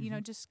guess. You know,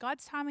 just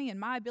God's timing and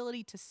my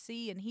ability to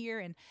see and hear.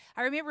 And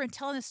I remember in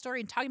telling this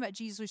story and talking about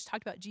Jesus, we just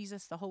talked about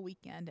Jesus the whole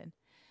weekend and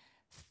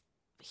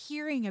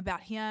hearing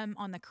about him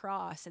on the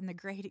cross and the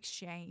great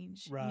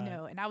exchange. Right. You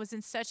know, and I was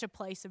in such a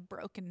place of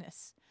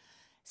brokenness,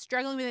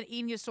 struggling with an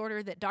eating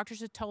disorder that doctors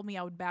had told me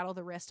I would battle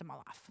the rest of my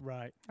life.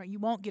 Right. Or you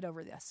won't get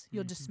over this.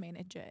 You'll just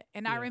manage it.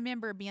 And I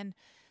remember being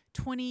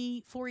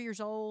 24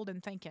 years old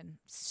and thinking,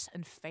 it's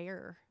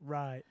unfair.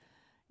 Right.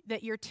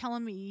 That you're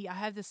telling me I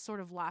have this sort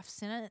of life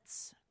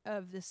sentence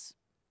of this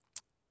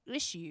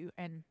issue.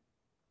 And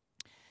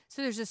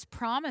so there's this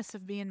promise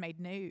of being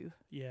made new.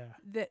 Yeah.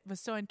 That was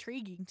so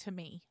intriguing to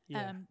me.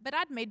 Yeah. But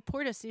I'd made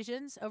poor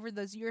decisions over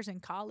those years in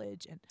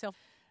college. And so,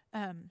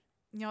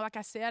 you know, like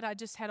I said, I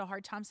just had a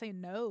hard time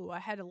saying no. I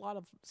had a lot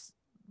of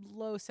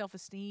low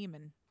self-esteem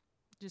and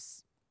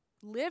just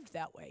lived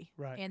that way.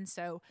 Right. And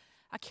so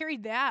I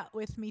carried that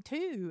with me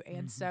too.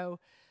 And so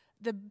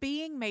the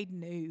being made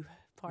new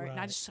part. Right. And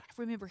I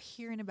remember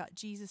hearing about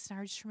Jesus and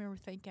I just remember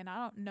thinking,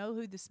 I don't know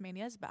who this man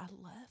is, but I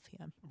love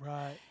him.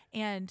 Right.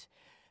 And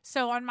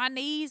so on my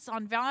knees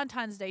on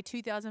Valentine's Day,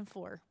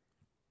 2004,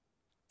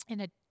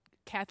 in a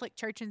Catholic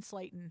church in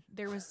Slayton,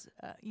 there was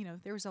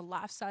a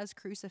life-size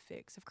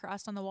crucifix of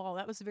Christ on the wall.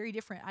 That was very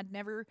different. I'd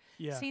never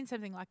seen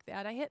something like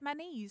that. I hit my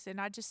knees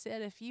and I just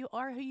said, if you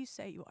are who you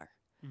say you are,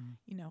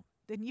 you know,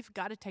 then you've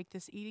got to take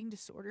this eating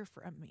disorder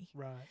from me.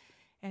 Right.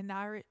 And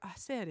I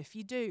said, if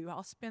you do,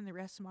 I'll spend the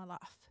rest of my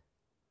life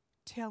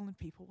telling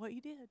people what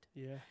you did.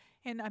 Yeah.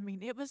 And I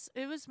mean, it was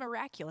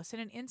miraculous. In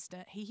an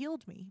instant, he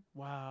healed me.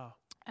 Wow.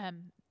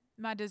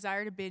 My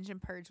desire to binge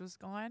and purge was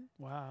gone.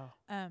 Wow.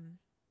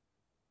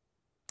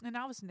 And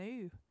I was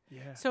new.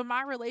 Yeah. So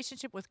my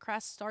relationship with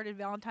Christ started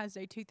Valentine's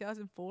Day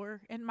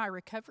 2004, and my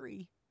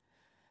recovery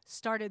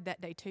started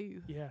that day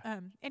too. Yeah.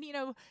 And you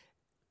know,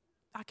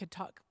 I could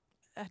talk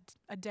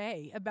a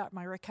day about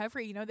my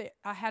recovery. You know, that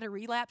I had a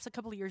relapse a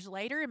couple of years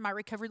later, and my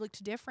recovery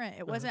looked different.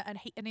 It wasn't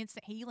an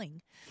instant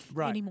healing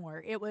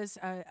anymore. It was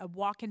a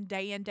walking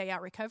day in, day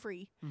out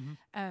recovery.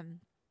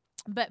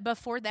 But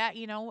before that,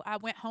 you know, I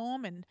went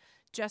home and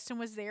Justin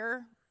was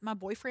there, my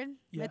boyfriend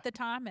at the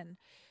time, and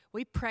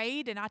we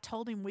prayed, and I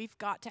told him we've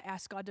got to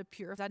ask God to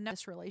purify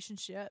this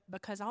relationship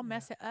because I'll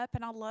mess it up,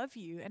 and I love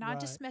you. And I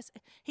just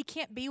he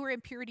can't be where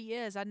impurity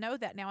is. I know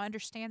that now. I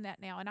understand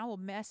that now, and I will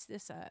mess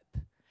this up.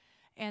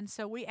 And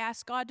so we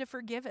asked God to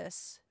forgive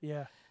us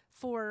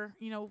for,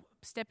 you know,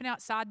 stepping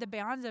outside the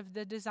bounds of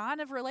the design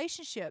of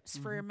relationships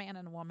for a man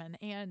and a woman,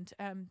 and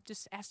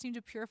just asked him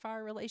to purify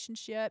our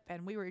relationship,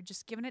 and we were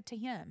just giving it to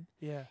him.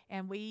 Yeah.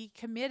 And we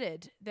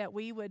committed that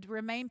we would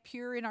remain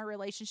pure in our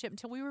relationship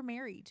until we were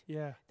married.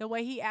 Yeah. The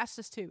way he asked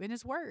us to in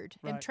his word,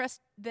 and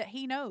trust that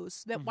he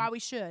knows that why we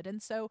should.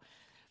 And so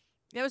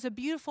it was a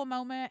beautiful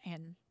moment,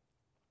 and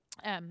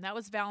that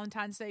was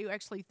Valentine's Day,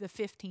 actually the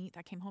 15th.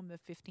 I came home the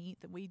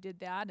 15th, and we did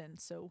that, and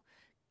so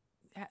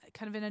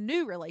kind of in a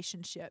new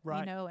relationship,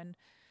 right.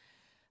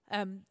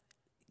 and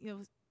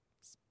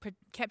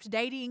kept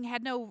dating,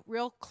 had no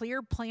real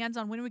clear plans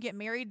on when we get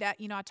married. That,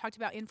 I talked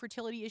about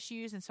infertility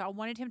issues, and so I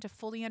wanted him to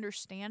fully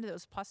understand there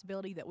was a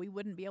possibility that we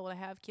wouldn't be able to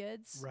have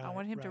kids. Right, I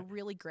wanted him to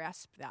really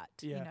grasp that,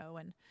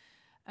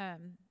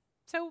 and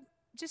so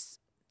just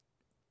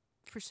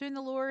pursuing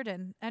the Lord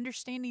and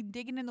understanding,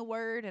 digging in the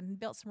Word, and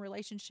built some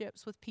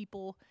relationships with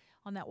people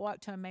on that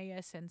walk to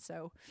Emmaus. And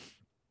so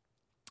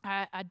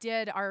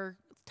our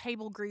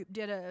table group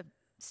did a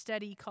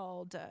study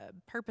called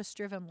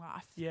Purpose-Driven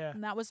Life. Yeah.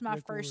 And that was my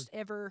first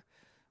ever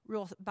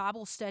real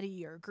Bible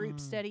study or group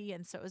study.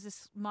 And so it was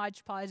this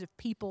hodgepodge of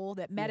people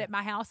that met at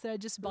my house that I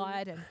just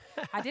bought. And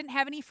I didn't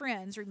have any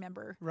friends,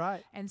 remember?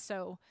 Right. And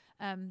so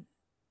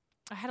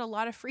I had a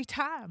lot of free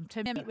time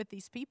to meet with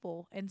these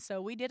people. And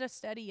so we did a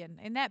study. And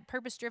in that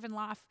Purpose-Driven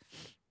Life,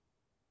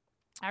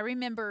 I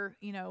remember,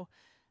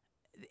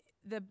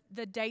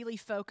 the daily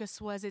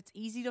focus was it's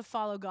easy to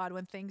follow God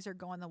when things are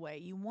going the way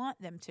you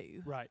want them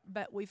to. Right.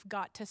 But we've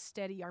got to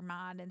steady our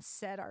mind and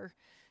set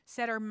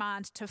our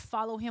minds to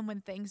follow Him when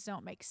things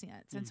don't make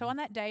sense. And so on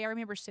that day, I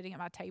remember sitting at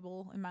my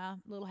table in my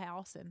little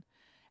house and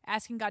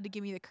asking God to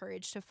give me the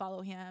courage to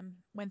follow Him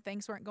when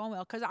things weren't going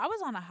well, because I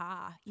was on a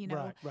high.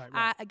 Right.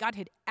 God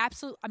had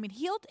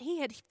healed. He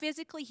had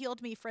physically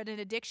healed me from an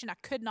addiction I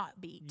could not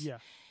beat. Yeah.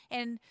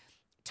 And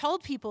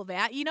told people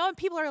that, and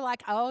people are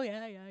like, oh,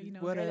 yeah,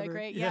 whatever. Okay,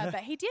 great. Yeah,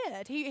 but He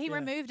did. He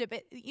removed it.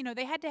 But,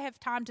 they had to have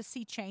time to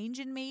see change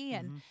in me.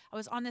 And I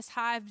was on this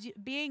high of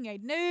being a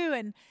new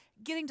and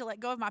getting to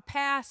let go of my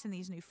past and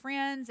these new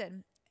friends.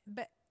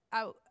 But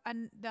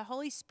the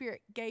Holy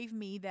Spirit gave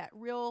me that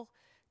real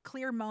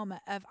clear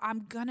moment of,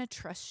 I'm going to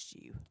trust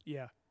you.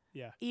 Yeah.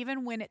 Yeah.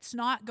 Even when it's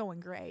not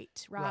going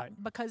great, right?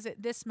 Because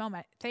at this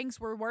moment, things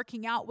were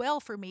working out well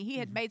for me. He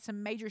had made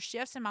some major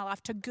shifts in my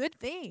life to good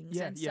things.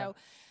 Yeah, so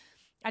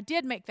I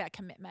did make that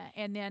commitment.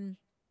 And then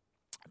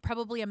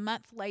probably a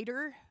month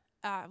later,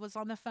 I was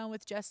on the phone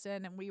with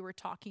Justin and we were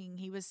talking.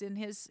 He was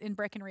in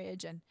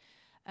Breckenridge, and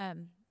I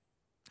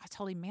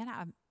told him, man,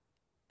 I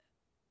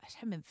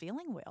haven't been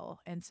feeling well.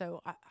 And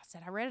so I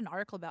said, I read an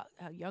article about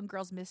young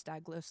girls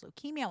misdiagnosed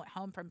leukemia. I went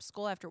home from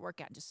school after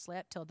workout and just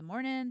slept till the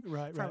morning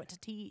before I went to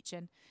teach.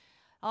 And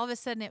all of a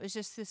sudden it was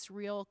just this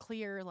real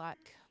clear,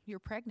 like, you're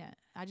pregnant.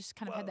 I just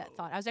kind of had that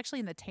thought. I was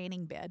actually in the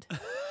tanning bed.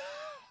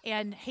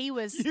 And he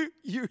was...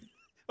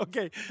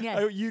 Okay.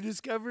 Yeah. You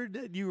discovered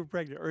that you were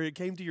pregnant, or it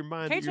came to your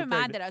mind? It came to my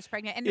mind that I was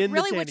pregnant, and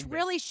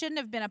really shouldn't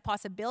have been a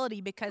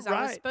possibility, because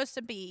I was supposed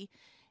to be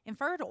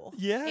infertile.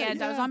 Yeah.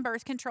 And I was on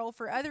birth control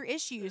for other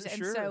issues,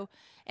 and so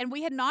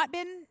we had not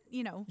been,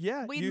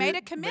 we made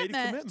a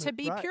commitment to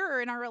be pure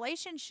in our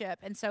relationship,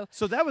 and so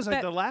that was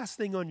like the last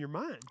thing on your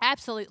mind.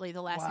 Absolutely,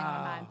 the last thing on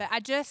my mind. But I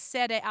just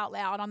said it out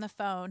loud on the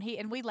phone.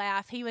 We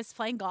laughed. He was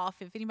playing golf.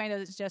 If anybody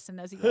knows Justin,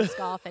 knows he loves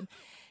golf, and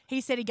he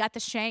said he got the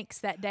shanks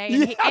that day,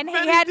 and he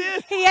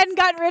hadn't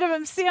gotten rid of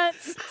them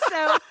since.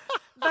 So,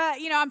 but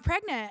I'm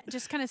pregnant.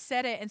 Just kind of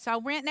said it, and so I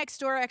went next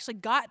door. Actually,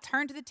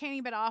 turned to the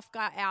tanning bed off,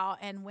 got out,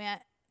 and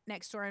went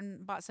next door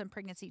and bought some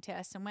pregnancy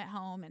tests, and went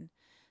home and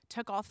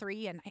took all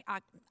 3. And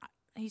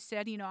he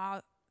said,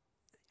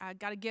 I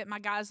got to get my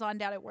guys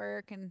lined out at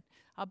work, and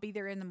I'll be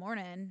there in the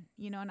morning.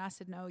 And I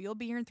said, no, you'll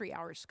be here in 3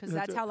 hours, because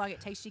that's how long it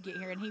takes to get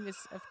here. And he was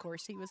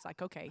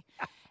like, okay.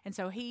 And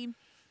so he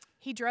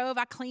drove.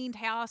 I cleaned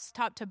house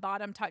top to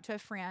bottom, talked to a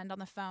friend on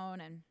the phone,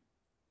 and,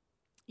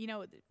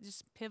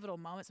 just pivotal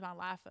moments of my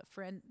life.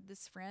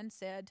 This friend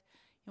said,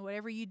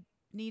 whatever you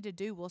need to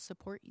do, we'll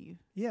support you.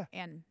 Yeah.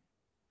 And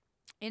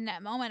in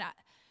that moment,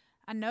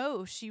 I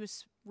know she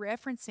was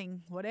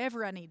referencing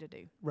whatever I need to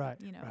do. Right.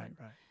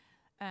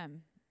 Right.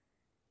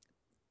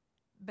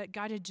 But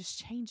God had just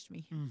changed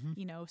me,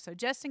 So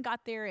Justin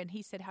got there, and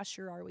he said, how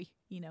sure are we?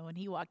 And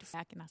he walked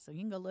back, and I said,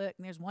 you can go look,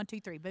 and there's 1,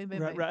 2, 3, boom, boom,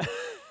 boom. Right.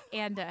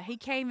 And he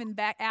came and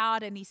back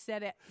out, and he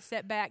sat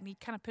back, and he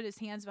kind of put his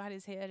hands behind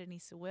his head, and he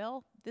said,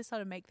 well, this ought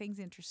to make things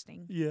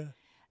interesting. Yeah.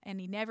 And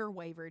he never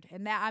wavered.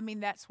 And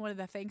that's one of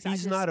the things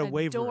He's not a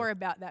adore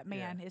about that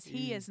man, is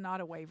he is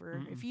not a waverer.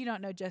 Mm-mm. If you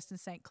don't know Justin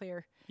St.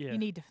 Clair, you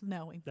need to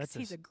know him.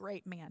 He's a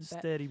great man.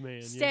 Steady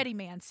man. Steady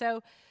man.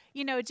 So,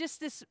 just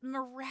this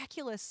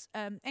miraculous,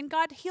 and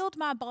God healed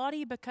my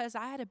body because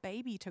I had a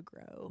baby to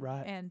grow.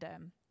 Right. And,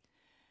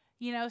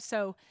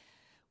 so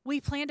we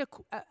planned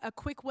a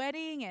quick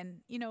wedding,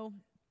 and,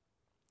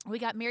 we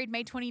got married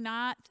May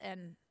 29th,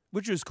 and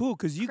which was cool,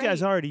 because you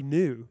guys already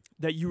knew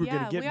that you were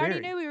going to get married. Yeah, we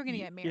already knew we were going to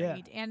get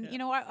married. Yeah.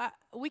 And,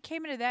 we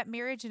came into that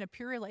marriage in a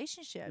pure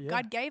relationship. Yeah.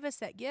 God gave us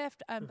that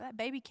gift. That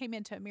baby came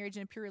into a marriage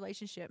in a pure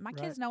relationship. My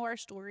kids know our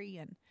story,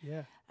 and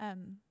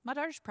my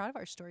daughter's proud of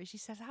our story. She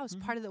says, I was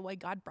part of the way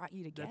God brought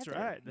you together. That's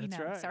right. That's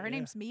right. So her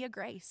name's Mia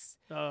Grace.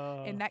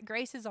 And that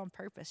grace is on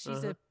purpose.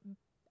 She's a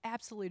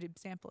absolute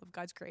example of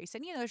God's grace.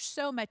 And, there's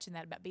so much in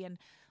that about being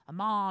a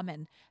mom,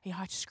 and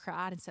I just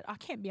cried and said, I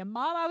can't be a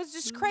mom. I was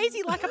just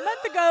crazy like a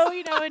month ago,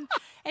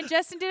 and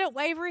Justin didn't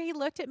waver. He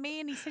looked at me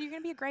and he said, you're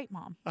going to be a great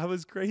mom. I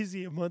was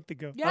crazy a month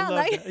ago. Yeah, I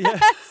love that. Yeah.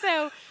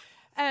 So,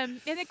 and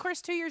of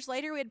course, 2 years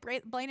later, we had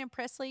Blaine and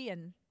Presley,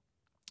 and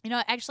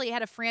Actually I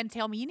had a friend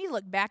tell me, you need to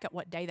look back at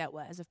what day that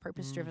was of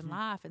purpose-driven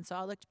life. And so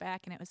I looked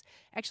back, and it was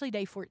actually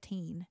day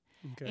 14.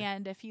 Okay.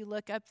 And if you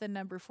look up the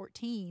number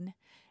 14,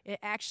 it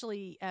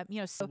actually,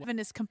 7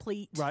 is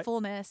complete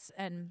fullness,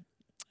 and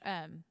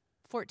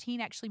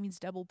 14 actually means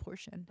double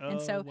portion.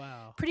 And so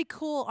pretty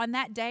cool. On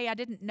that day, I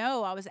didn't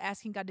know, I was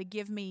asking God to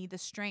give me the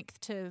strength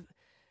to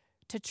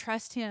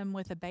trust him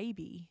with a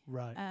baby.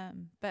 Right.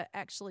 But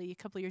actually a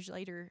couple of years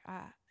later,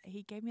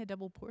 he gave me a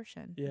double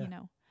portion,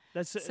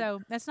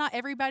 that's not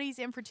everybody's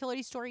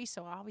infertility story.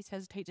 So I always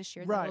hesitate to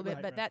share that a little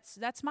bit, but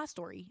that's my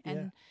story.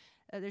 And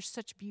there's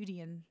such beauty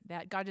in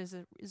that. God is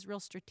real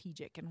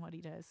strategic in what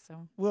he does.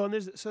 So well, and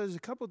there's a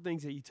couple of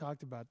things that you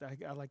talked about that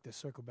I like to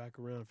circle back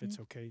around if it's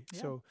okay.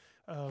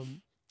 Yeah.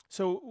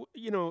 So,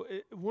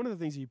 one of the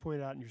things that you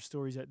pointed out in your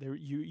stories that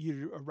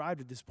you arrived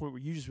at this point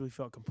where you just really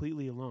felt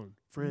completely alone.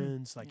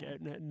 Friends,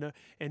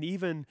 and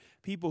even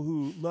people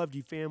who loved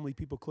you, family,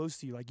 people close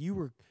to you, like you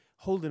were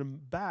holding them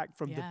back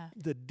from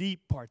the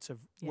deep parts of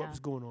what was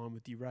going on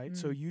with you, right?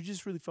 So you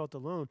just really felt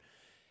alone.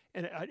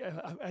 And I,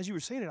 as you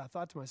were saying it, I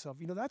thought to myself,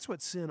 that's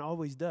what sin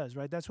always does,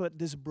 right? That's what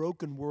this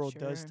broken world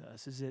does to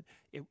us, is it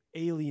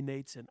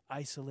alienates and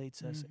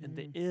isolates us. And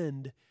the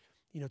end,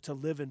 to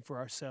living for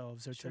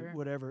ourselves or to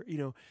whatever,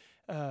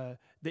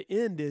 the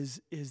end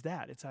is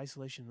that. It's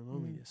isolation and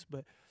loneliness.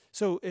 But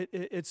so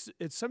it's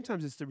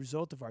sometimes it's the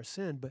result of our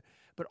sin,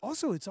 but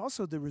also it's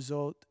also the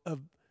result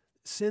of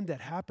sin that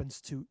happens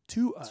to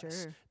us.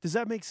 Sure. Does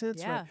that make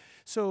sense? Yeah. Right?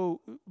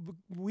 So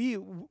we're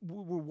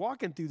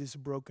walking through this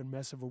broken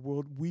mess of a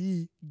world.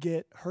 We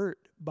get hurt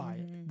by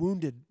it,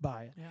 wounded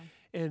by it. Yeah.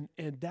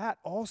 And that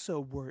also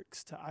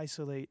works to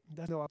isolate.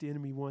 That's what the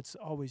enemy wants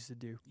always to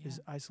do, is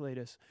isolate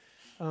us.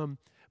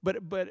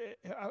 But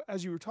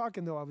as you were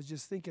talking, though, I was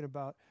just thinking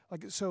about,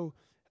 and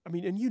I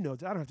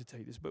don't have to tell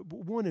you this, but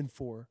 1 in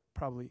 4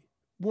 probably.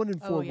 1 in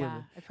 4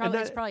 women.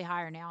 It's probably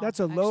higher now.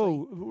 That's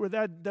low. Where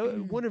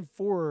 1 in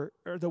 4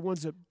 are the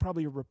ones that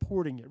probably are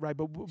reporting it, right?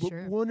 But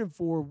 1 in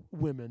 4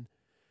 women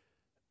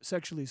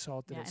sexually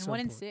assaulted at some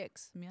point. And 1 in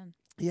 6 men.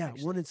 Yeah,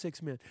 actually. 1 in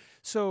 6 men.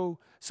 So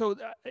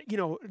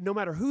no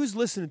matter who's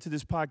listening to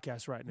this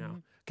podcast right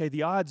now, okay,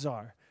 the odds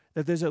are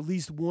that there's at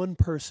least one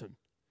person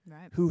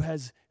who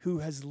has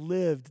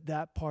lived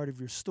that part of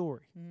your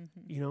story,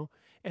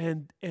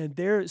 and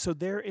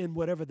they're in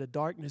whatever the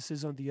darkness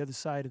is on the other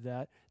side of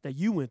that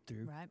you went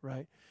through,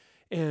 right?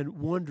 And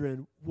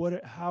wondering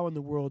how in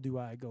the world do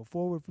I go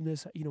forward from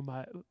this?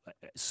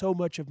 So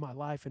much of my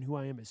life and who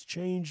I am has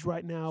changed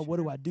right now. Sure. What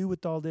do I do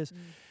with all this?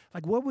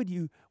 Like, what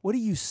do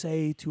you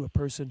say to a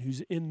person who's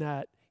in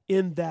that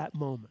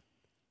moment?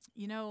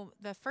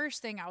 The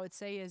first thing I would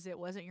say is it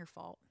wasn't your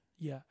fault.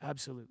 Yeah,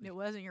 absolutely. It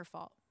wasn't your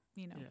fault.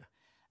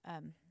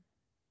 And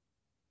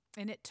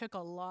it took a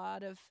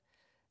lot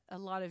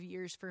of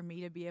years for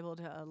me to be able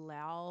to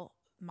allow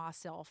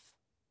myself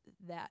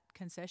that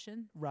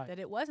concession, that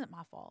it wasn't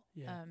my fault.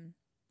 Yeah.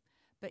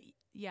 But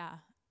yeah,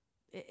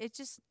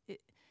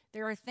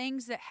 there are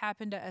things that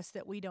happen to us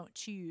that we don't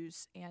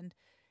choose, and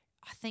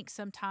I think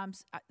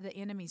sometimes the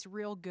enemy's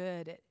real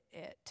good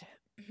at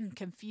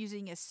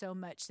confusing us so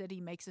much that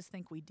he makes us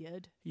think we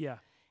did. Yeah.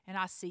 And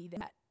I see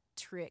that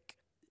trick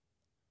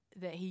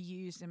that he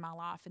used in my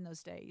life in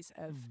those days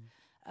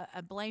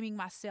of blaming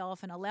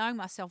myself and allowing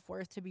my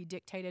self-worth to be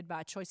dictated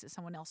by a choice that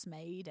someone else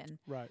made, and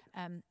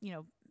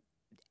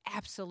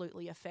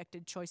absolutely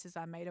affected choices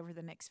I made over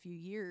the next few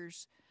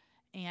years.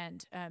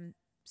 And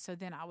so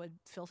then I would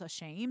feel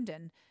ashamed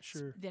and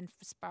then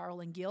spiral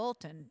in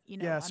guilt, and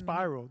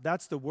spiral.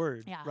 That's the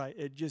word, right?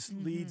 It just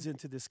leads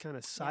into this kind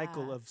of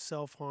cycle of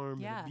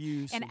self-harm and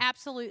abuse, and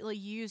absolutely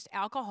used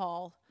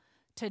alcohol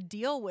to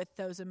deal with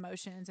those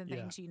emotions and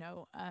things,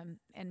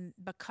 and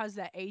because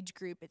that age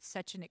group, it's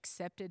such an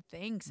accepted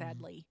thing,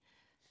 sadly.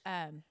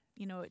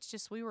 It's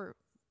just we were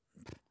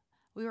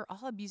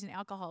all abusing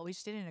alcohol. We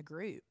just did it in a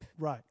group.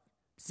 Right.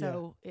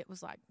 So it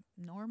was like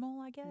normal,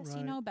 I guess,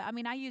 but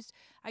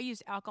I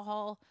used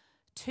alcohol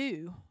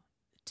too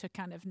to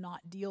kind of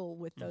not deal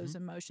with those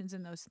emotions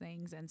and those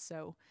things. And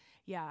so,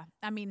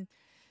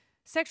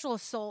 sexual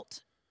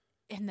assault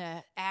in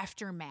the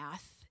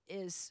aftermath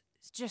is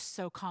just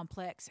so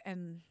complex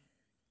and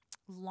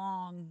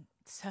long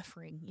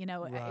suffering,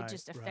 it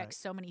just affects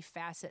so many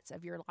facets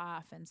of your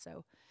life. And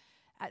so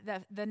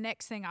the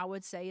next thing I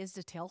would say is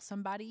to tell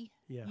somebody,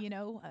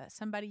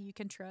 somebody you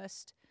can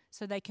trust,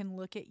 so they can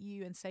look at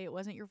you and say it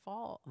wasn't your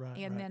fault.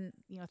 And then,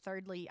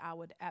 thirdly, I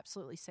would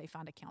absolutely say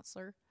find a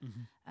counselor.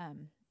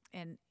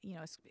 And,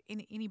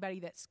 anybody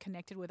that's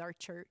connected with our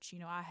church,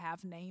 I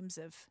have names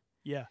of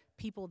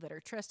people that are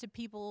trusted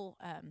people,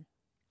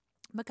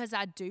 because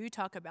I do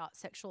talk about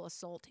sexual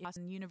assault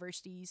in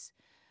universities,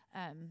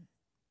 at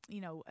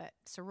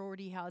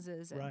sorority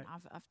houses, and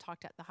I've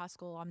talked at the high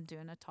school. I'm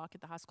doing a talk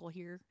at the high school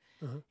here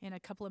in a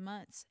couple of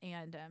months,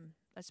 and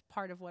that's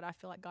part of what I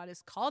feel like God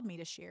has called me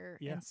to share.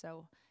 And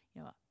so,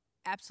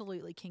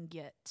 absolutely can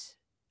get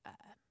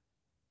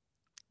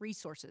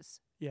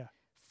resources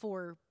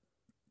for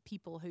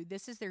people who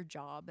this is their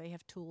job. They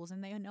have tools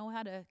and they know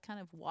how to kind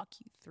of walk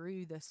you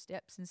through the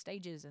steps and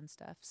stages and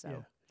stuff.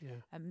 So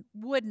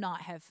would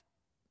not have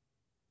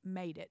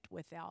made it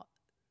without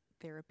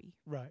therapy.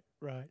 Right.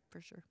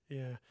 For sure.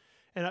 Yeah.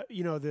 And,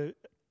 the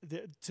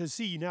to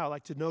see you now,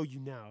 like to know you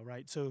now,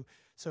 right? So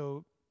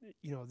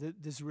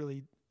this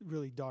really,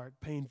 really dark,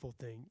 painful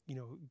thing,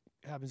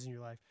 happens in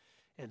your life.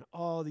 And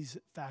all these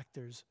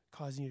factors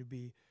causing you to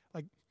be,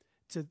 like,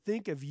 to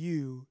think of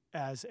you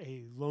as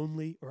a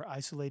lonely or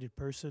isolated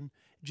person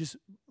just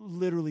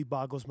literally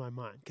boggles my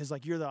mind. Because,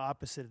 like, you're the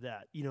opposite of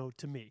that,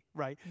 to me,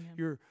 right? Yeah.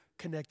 You're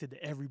connected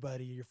to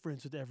everybody. You're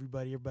friends with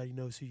everybody. Everybody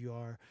knows who you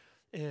are.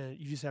 And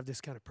you just have this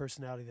kind of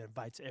personality that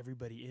invites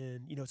everybody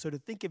in, so to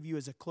think of you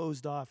as a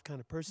closed off kind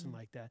of person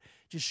like that,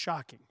 just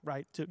shocking,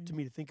 right? To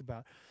me to think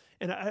about.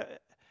 And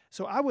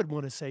so I would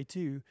want to say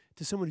too,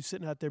 to someone who's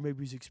sitting out there, maybe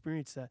who's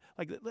experienced that,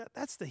 like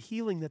that's the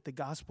healing that the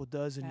gospel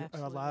does in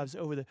our lives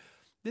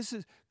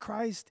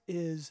Christ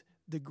is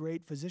the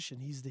great physician.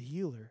 He's the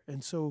healer.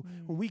 And so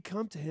when we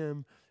come to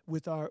him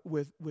with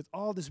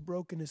all this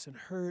brokenness and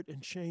hurt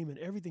and shame and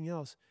everything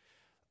else,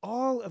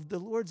 all of the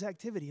Lord's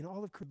activity and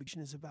all of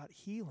creation is about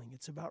healing.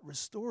 It's about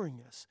restoring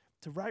us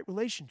to right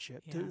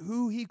relationship, to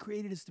who he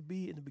created us to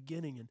be in the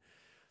beginning.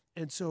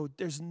 And so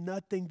there's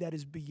nothing that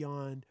is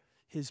beyond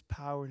his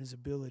power and his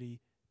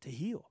ability to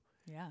heal.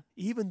 Yeah.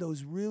 Even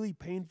those really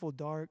painful,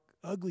 dark,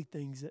 ugly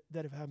things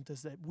that have happened to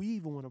us that we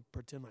even want to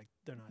pretend like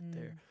they're not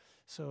there.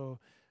 So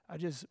I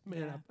just,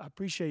 I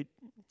appreciate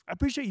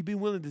you being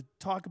willing to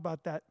talk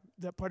about that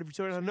part of your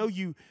story.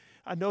 And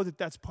I know that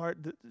that's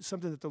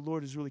something that the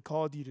Lord has really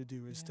called you to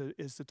do is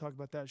to talk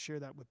about that, share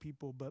that with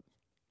people. But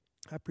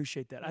I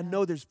appreciate that. Yeah. I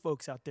know there's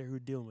folks out there who are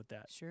dealing with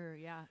that. Sure,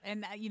 yeah,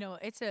 and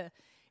it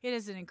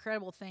is an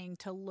incredible thing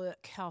to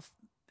look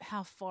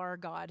how far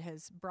God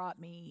has brought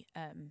me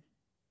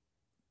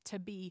to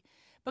be,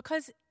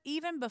 because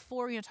even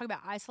before talk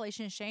about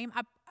isolation and shame,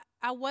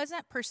 I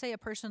wasn't per se a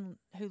person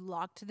who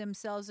locked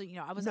themselves.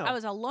 I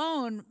was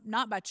alone,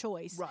 not by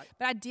choice. Right.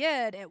 But I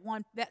did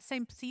that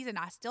same season.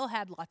 I still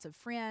had lots of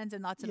friends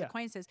and lots of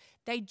acquaintances.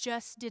 They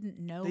just didn't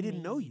know me. They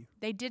didn't know you.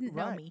 They didn't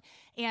know me.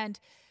 And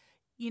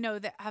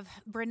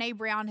Brene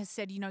Brown has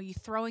said, you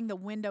throwing the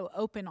window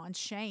open on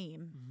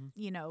shame,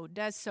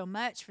 does so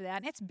much for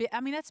that.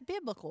 And that's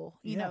biblical.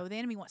 The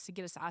enemy wants to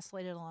get us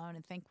isolated, alone,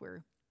 and think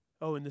we're.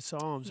 Oh, in the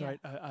Psalms, right?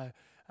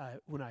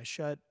 When I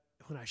shut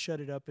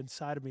it up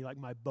inside of me, like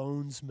my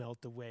bones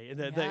melt away.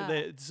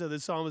 And so the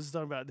psalmist is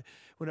talking about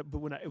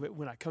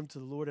when I come to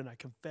the Lord and I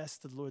confess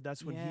to the Lord,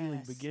 that's when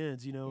healing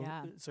begins.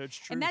 So it's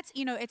true. And that's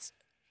it's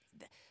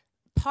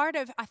part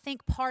of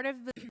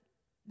the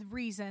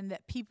reason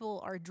that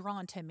people are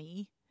drawn to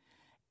me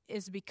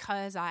is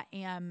because I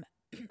am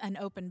an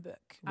open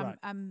book. Right.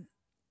 I'm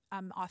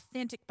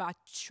authentic by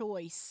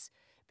choice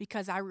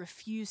because I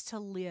refuse to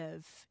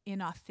live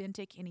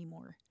inauthentic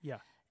anymore. Yeah.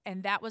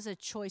 And that was a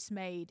choice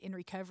made in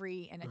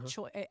recovery and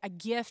a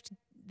gift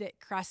that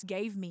Christ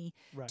gave me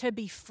to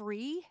be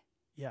free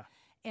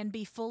and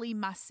be fully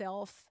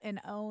myself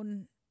and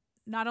own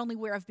not only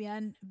where I've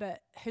been, but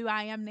who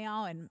I am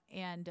now.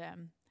 And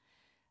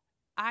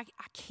I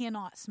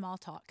cannot small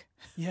talk.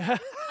 Yeah.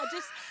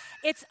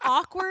 It's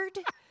awkward.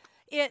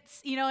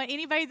 It's,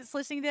 anybody that's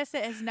listening to this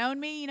that has known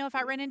me, if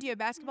I run into you at a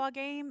basketball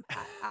game,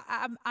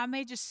 I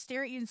may just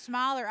stare at you and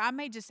smile, or I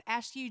may just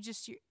ask you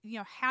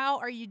how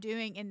are you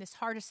doing in this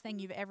hardest thing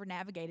you've ever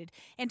navigated?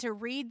 And to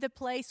read the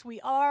place we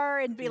are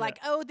and be like,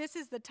 oh, this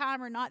is the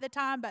time or not the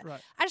time. But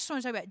I just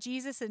want to talk about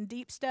Jesus and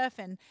deep stuff.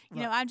 And,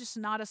 I'm just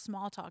not a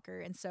small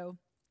talker. And so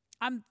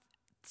I'm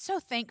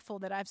so thankful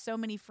that I have so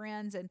many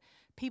friends and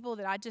people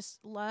that I just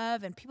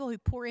love and people who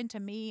pour into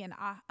me. And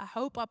I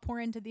hope I pour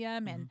into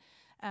them. And,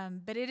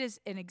 but it is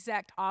an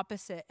exact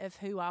opposite of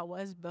who I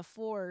was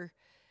before.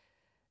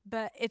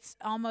 But it's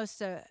almost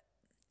the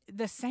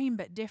same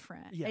but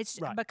different. Yes, it's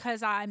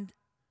because I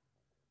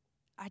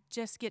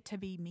just get to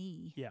be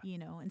me,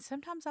 And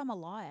sometimes I'm a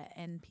lot,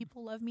 and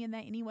people love me in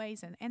that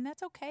anyways, and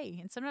that's okay.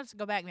 And sometimes I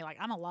go back and be like,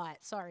 I'm a lot.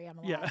 Sorry, I'm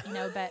a lot,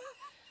 But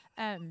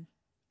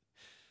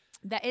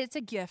that it's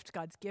a gift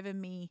God's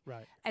given me,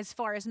 as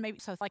far as maybe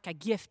so like a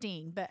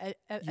gifting, but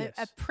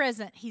a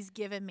present He's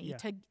given me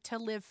to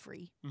live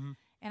free. Mm-hmm.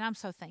 And I'm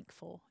so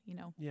thankful,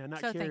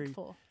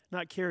 thankful.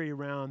 Not carry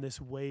around this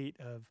weight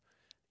of,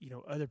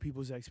 other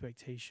people's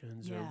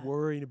expectations or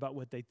worrying about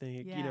what they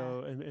think,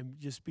 and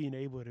just being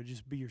able to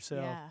just be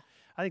yourself. Yeah.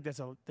 I think that's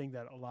a thing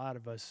that a lot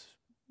of us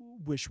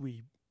wish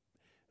we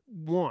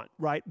want,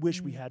 right?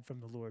 Wish we had from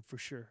the Lord, for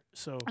sure.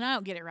 So, and I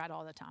don't get it right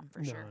all the time,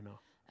 for sure. No.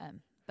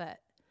 But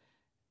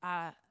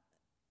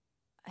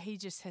He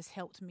just has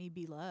helped me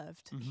be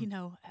loved,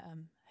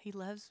 He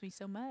loves me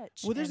so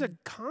much. Well, there's a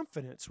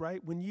confidence,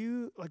 right? When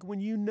you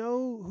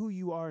know who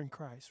you are in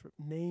Christ,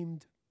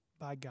 named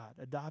by God,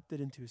 adopted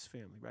into His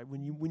family, right?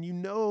 When you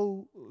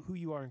know who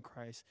you are in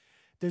Christ,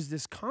 there's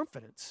this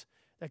confidence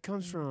that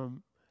comes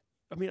from.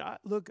 I mean,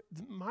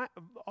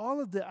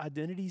 all of the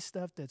identity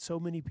stuff that so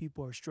many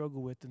people are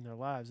struggle with in their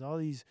lives, all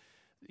these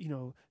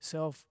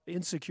self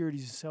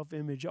insecurities,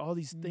 self-image, all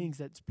these things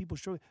that people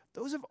struggle.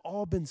 Those have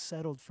all been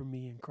settled for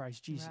me in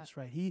Christ Jesus,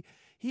 right?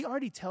 He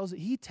already tells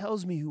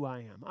me who I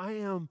am. I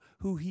am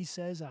who He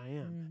says I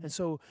am, and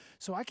so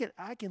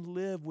I can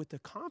live with the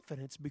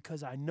confidence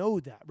because I know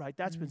that, right?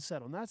 That's been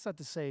settled. And that's not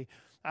to say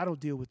I don't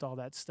deal with all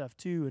that stuff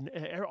too,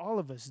 and all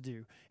of us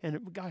do.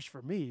 And gosh,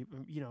 for me,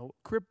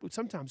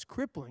 sometimes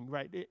crippling,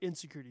 right?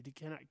 Insecurity.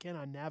 Can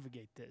I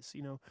navigate this?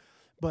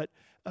 But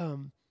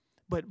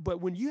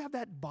when you have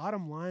that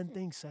bottom line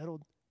thing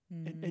settled,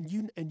 and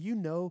you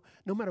know,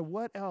 no matter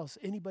what else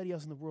anybody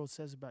else in the world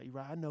says about you,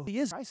 right? I know He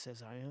is. Christ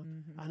says I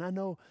am, and I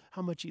know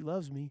how much He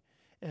loves me.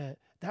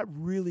 That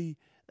really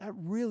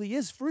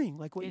is freeing,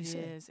 like what you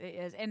said. It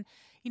is, and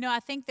I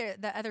think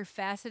the other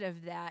facet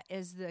of that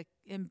is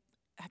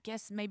I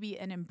guess maybe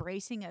an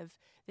embracing of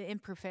the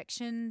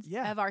imperfections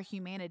of our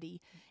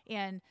humanity,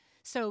 and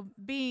so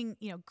being,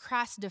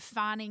 Christ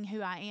defining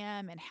who I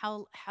am and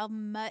how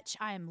much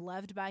I am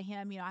loved by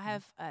Him. I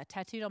have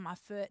tattooed on my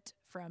foot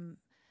from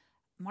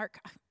Mark,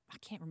 I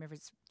can't remember,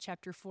 it's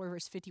chapter 4,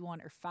 verse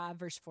 51 or 5,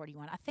 verse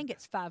 41. I think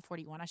it's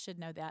 5:41. I should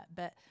know that.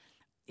 But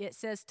it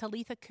says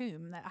Talitha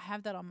Kum. I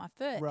have that on my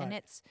foot. Right. And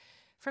it's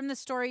from the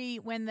story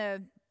when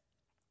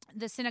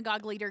the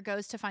synagogue leader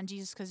goes to find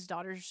Jesus because his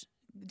daughter's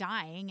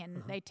dying,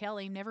 and they tell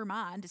him, never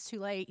mind, it's too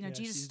late.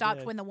 Jesus stopped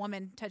dead when the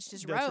woman touched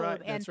his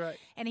robe. That's right.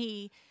 And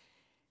he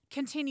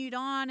continued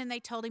on, and they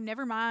told him,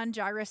 never mind,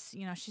 Jairus,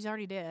 she's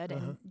already dead.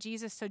 And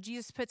Jesus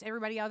puts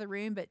everybody out of the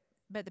room but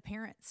the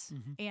parents.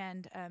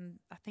 And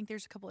I think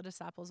there's a couple of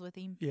disciples with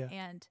him. Yeah.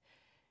 And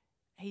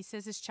he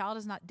says, this child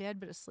is not dead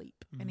but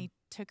asleep. And he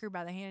took her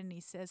by the hand and he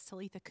says,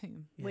 Talitha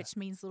Kum, which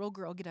means little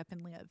girl, get up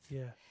and live.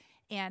 Yeah.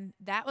 And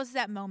that was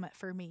that moment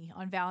for me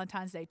on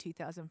Valentine's Day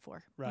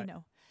 2004. Right.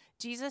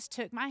 Jesus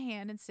took my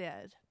hand and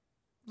said,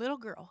 little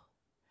girl,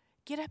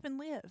 get up and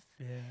live.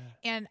 Yeah.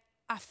 And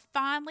I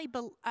finally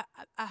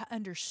I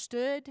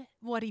understood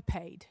what He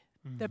paid,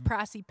 the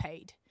price He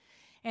paid.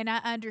 And I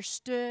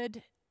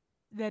understood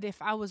that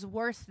if I was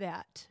worth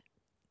that,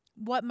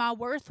 what my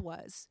worth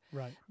was.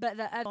 Right. But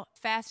the other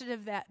facet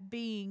of that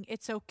being,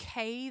 it's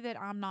okay that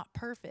I'm not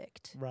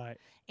perfect. Right.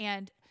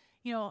 And,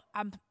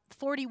 I'm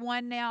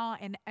 41 now,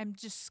 and I'm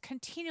just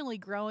continually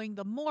growing.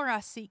 The more I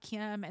seek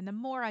Him and the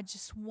more I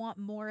just want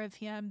more of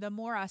Him, the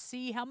more I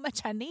see how much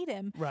I need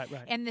Him. Right.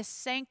 And this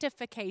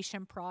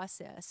sanctification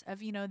process of,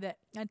 that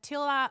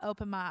until I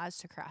open my eyes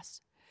to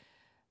Christ,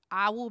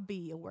 I will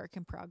be a work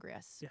in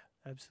progress. Yeah,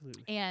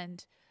 absolutely.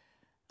 And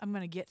I'm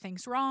going to get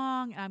things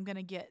wrong. I'm going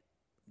to get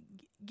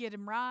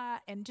Him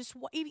right. And just,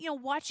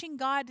 watching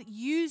God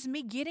use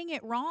me getting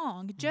it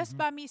wrong just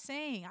by me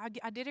saying,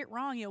 I did it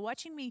wrong.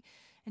 Watching me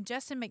and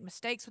Justin make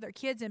mistakes with our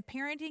kids in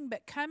parenting,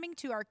 but coming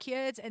to our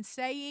kids and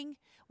saying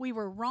we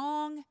were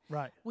wrong.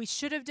 Right. We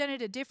should have done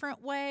it a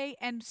different way.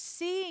 And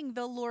seeing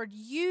the Lord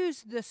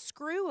use the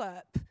screw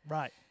up.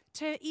 Right.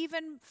 To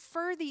even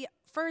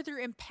further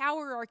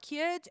empower our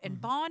kids and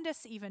bond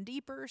us even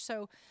deeper.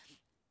 So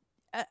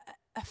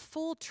a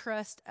full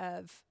trust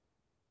of,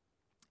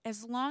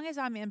 as long as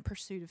I'm in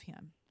pursuit of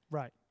Him,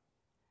 right,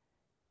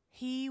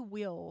 He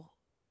will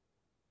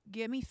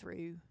get me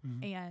through,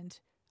 and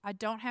I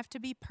don't have to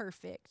be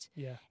perfect.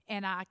 Yeah.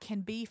 And I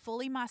can be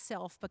fully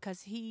myself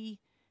because He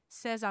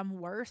says I'm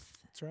worth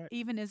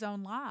even His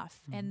own life,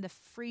 and the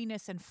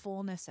freeness and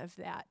fullness of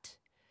that.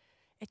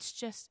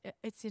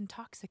 It's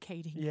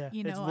intoxicating. Yeah,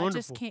 it's I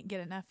just can't get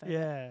enough of it.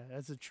 Yeah,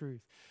 that's the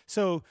truth.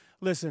 So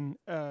listen,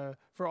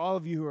 for all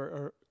of you who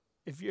are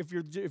if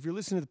you're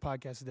listening to the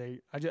podcast today,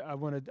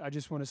 I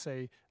just want to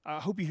say I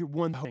hope you hear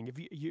one thing. If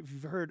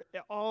you've heard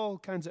all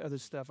kinds of other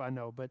stuff, I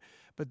know, but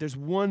there's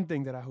one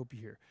thing that I hope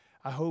you hear.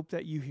 I hope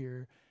that you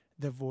hear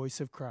the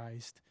voice of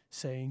Christ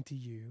saying to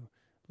you,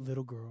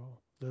 little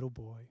girl, little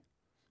boy,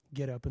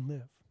 get up and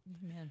live.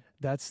 Amen.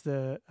 That's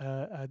I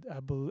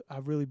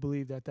really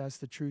believe that's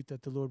the truth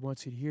that the Lord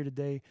wants you to hear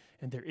today.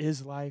 And there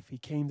is life. He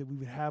came that we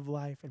would have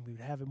life and we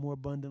would have it more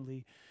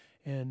abundantly.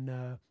 And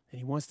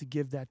He wants to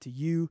give that to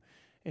you.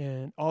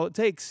 And all it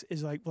takes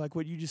is like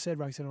what you just said,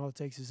 Roxann, all it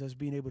takes is us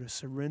being able to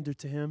surrender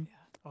to Him. Yeah.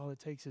 All it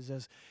takes is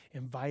us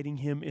inviting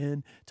Him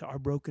in to our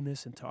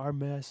brokenness and to our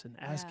mess and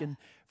asking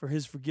for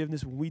His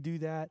forgiveness. When we do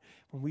that,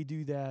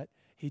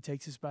 He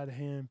takes us by the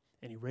hand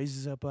and He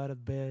raises us up out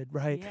of bed,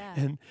 right? Yeah,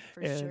 and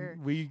sure.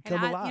 We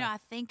come alive. I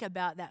think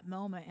about that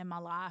moment in my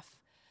life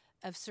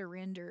of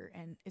surrender,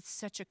 and it's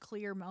such a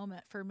clear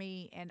moment for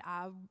me. And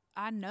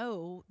I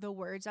know the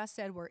words I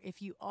said were,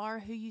 if you are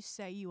who you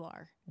say you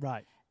are,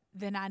 right,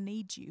 then I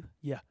need you.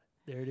 Yeah,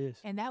 there it is.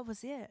 And that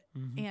was it.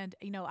 And,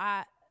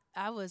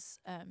 I was,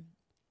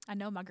 I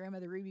know my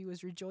grandmother Ruby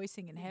was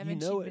rejoicing in heaven.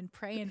 She'd been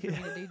praying for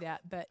me to do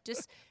that. But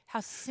just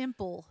how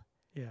simple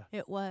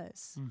it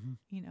was,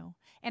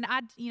 And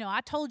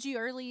I told you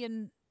early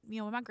when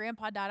my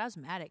grandpa died, I was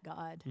mad at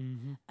God.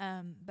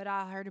 But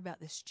I heard about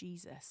this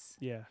Jesus.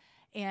 Yeah.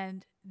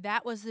 And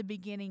that was the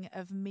beginning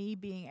of me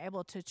being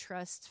able to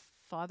trust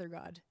Father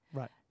God.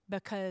 Right.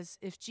 Because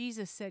if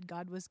Jesus said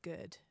God was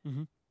good,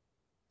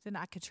 then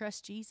I could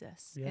trust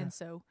Jesus. Yeah. And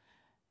so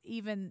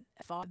even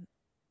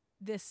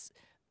this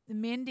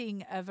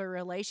mending of a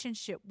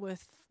relationship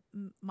with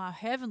my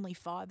Heavenly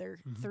Father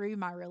through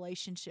my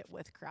relationship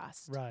with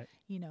Christ. Right.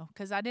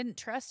 Because I didn't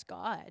trust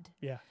God.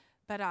 Yeah.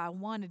 But I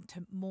wanted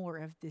more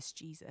of this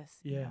Jesus.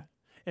 Yeah.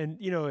 And,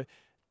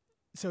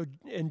 so,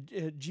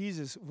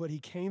 Jesus, what he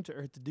came to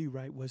earth to do,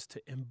 right, was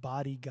to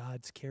embody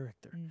God's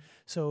character.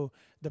 So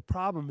the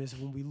problem is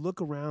when we look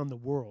around the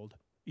world,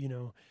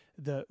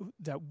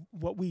 that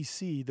what we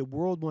see, the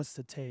world wants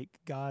to take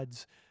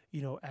God's,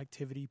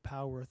 activity,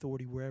 power,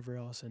 authority, wherever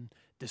else, and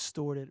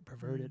distort it,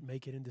 pervert it,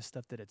 make it into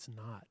stuff that it's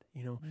not,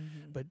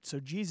 But so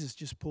Jesus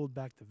just pulled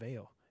back the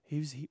veil.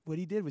 What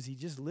he did was he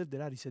just lived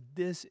it out. He said,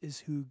 this is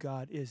who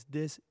God is.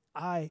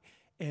 I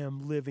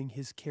am living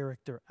his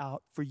character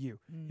out for you.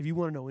 If you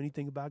want to know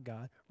anything about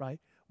God, right,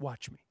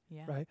 watch me.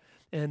 Yeah. Right.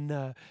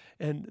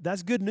 And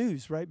that's good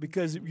news, right?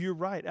 Because you're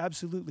right.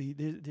 Absolutely.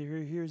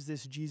 Here's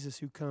this Jesus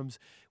who comes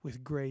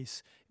with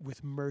grace,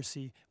 with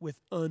mercy,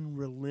 with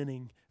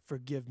unrelenting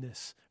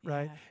forgiveness,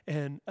 right?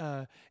 And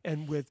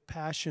with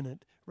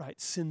passionate, right,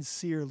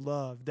 sincere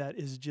love that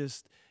is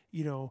just,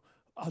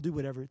 I'll do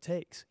whatever it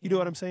takes. You know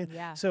what I'm saying?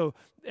 Yeah. So,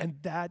 and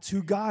that's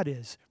who God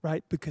is,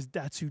 right? Because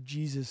that's who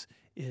Jesus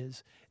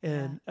is.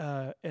 And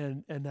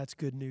that's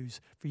good news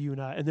for you and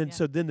I. And then,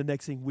 so then the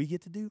next thing we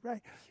get to do,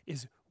 right,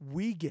 is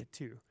we get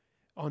to,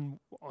 on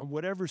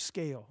whatever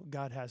scale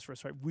God has for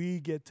us, right? We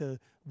get to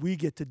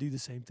do the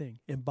same thing,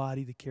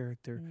 embody the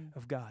character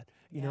of God,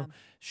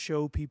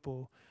 show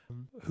people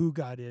who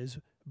God is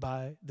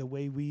by the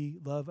way we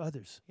love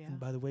others and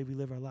by the way we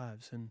live our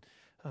lives. And,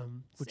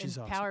 which is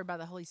awesome. Empowered by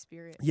the Holy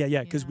Spirit.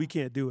 Yeah, because we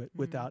can't do it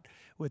without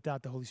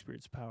the Holy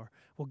Spirit's power.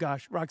 Well,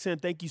 gosh,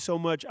 Roxann, thank you so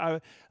much.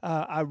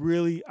 I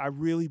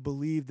really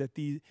believe that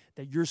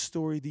your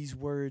story, these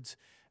words,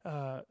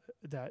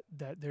 that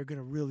they're going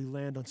to really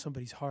land on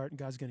somebody's heart, and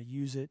God's going to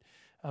use it.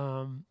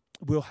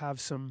 We'll have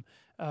some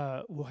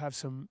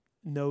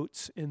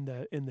notes in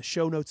the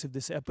show notes of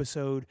this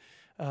episode.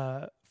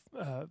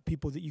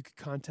 People that you could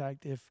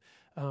contact if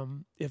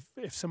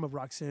some of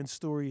Roxann's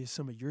story is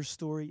some of your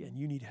story and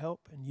you need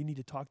help and you need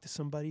to talk to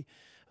somebody,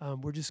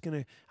 I'm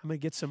gonna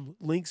get some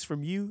links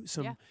from you,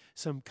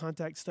 some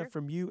contact stuff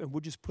from you, and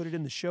we'll just put it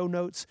in the show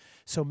notes.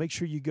 So make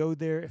sure you go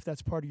there if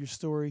that's part of your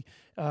story.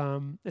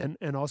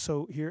 And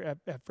also here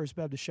at First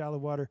Baptist Shallow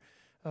Water,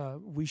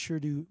 we sure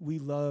do. We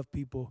love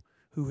people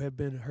who have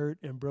been hurt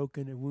and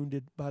broken and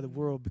wounded by the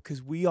world,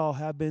 because we all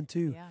have been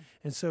too. Yeah.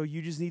 And so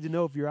you just need to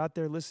know, if you're out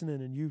there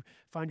listening and you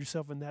find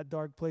yourself in that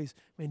dark place,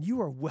 man, you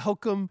are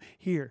welcome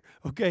here,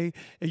 okay?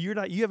 And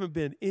you haven't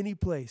been any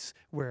place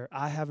where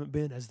I haven't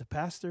been as the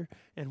pastor,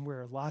 and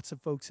where lots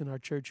of folks in our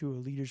church who are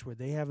leaders where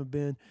they haven't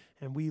been,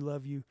 and we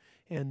love you,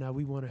 and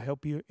we want to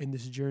help you in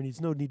this journey.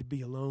 There's no need to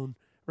be alone,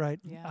 right?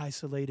 Yeah.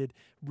 Isolated.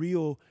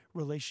 Real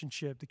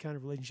relationship, the kind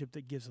of relationship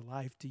that gives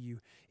life to you,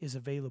 is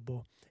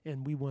available,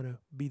 and we want to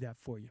be that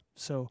for you.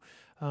 So,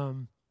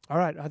 all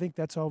right, I think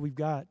that's all we've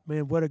got.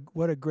 Man, what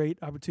a great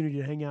opportunity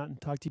to hang out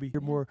and talk to you,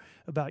 hear more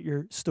about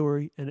your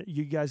story. And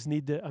you guys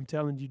need to, I'm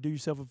telling you, do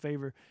yourself a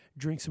favor,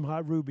 drink some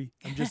hot ruby.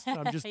 I'm just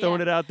throwing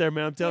it out there,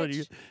 man. I'm telling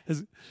you.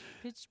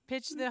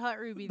 Pitch the hot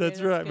ruby.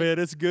 That's right, man.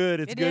 It's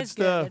good. It's good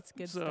stuff. It's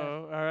good stuff.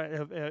 So, all right.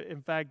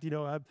 In fact,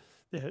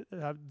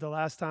 the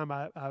last time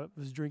I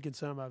was drinking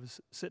some, I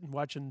was sitting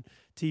watching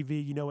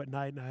TV, at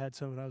night, and I had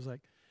some, and I was like,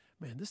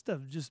 man, this stuff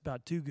is just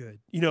about too good.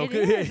 It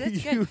is.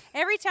 It's good.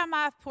 Every time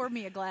I pour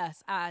me a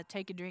glass, I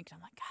take a drink, and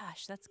I'm like,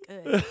 gosh, that's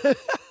good.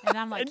 And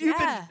I'm like,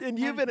 and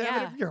you've been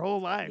having it your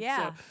whole life.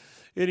 Yeah. So,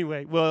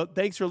 anyway, well,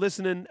 thanks for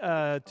listening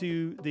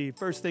to the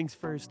First Things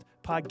First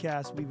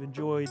podcast. We've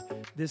enjoyed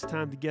this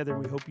time together.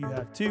 We hope you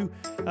have too.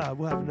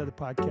 We'll have another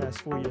podcast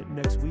for you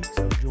next week,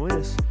 so join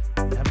us.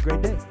 Have a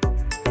great day.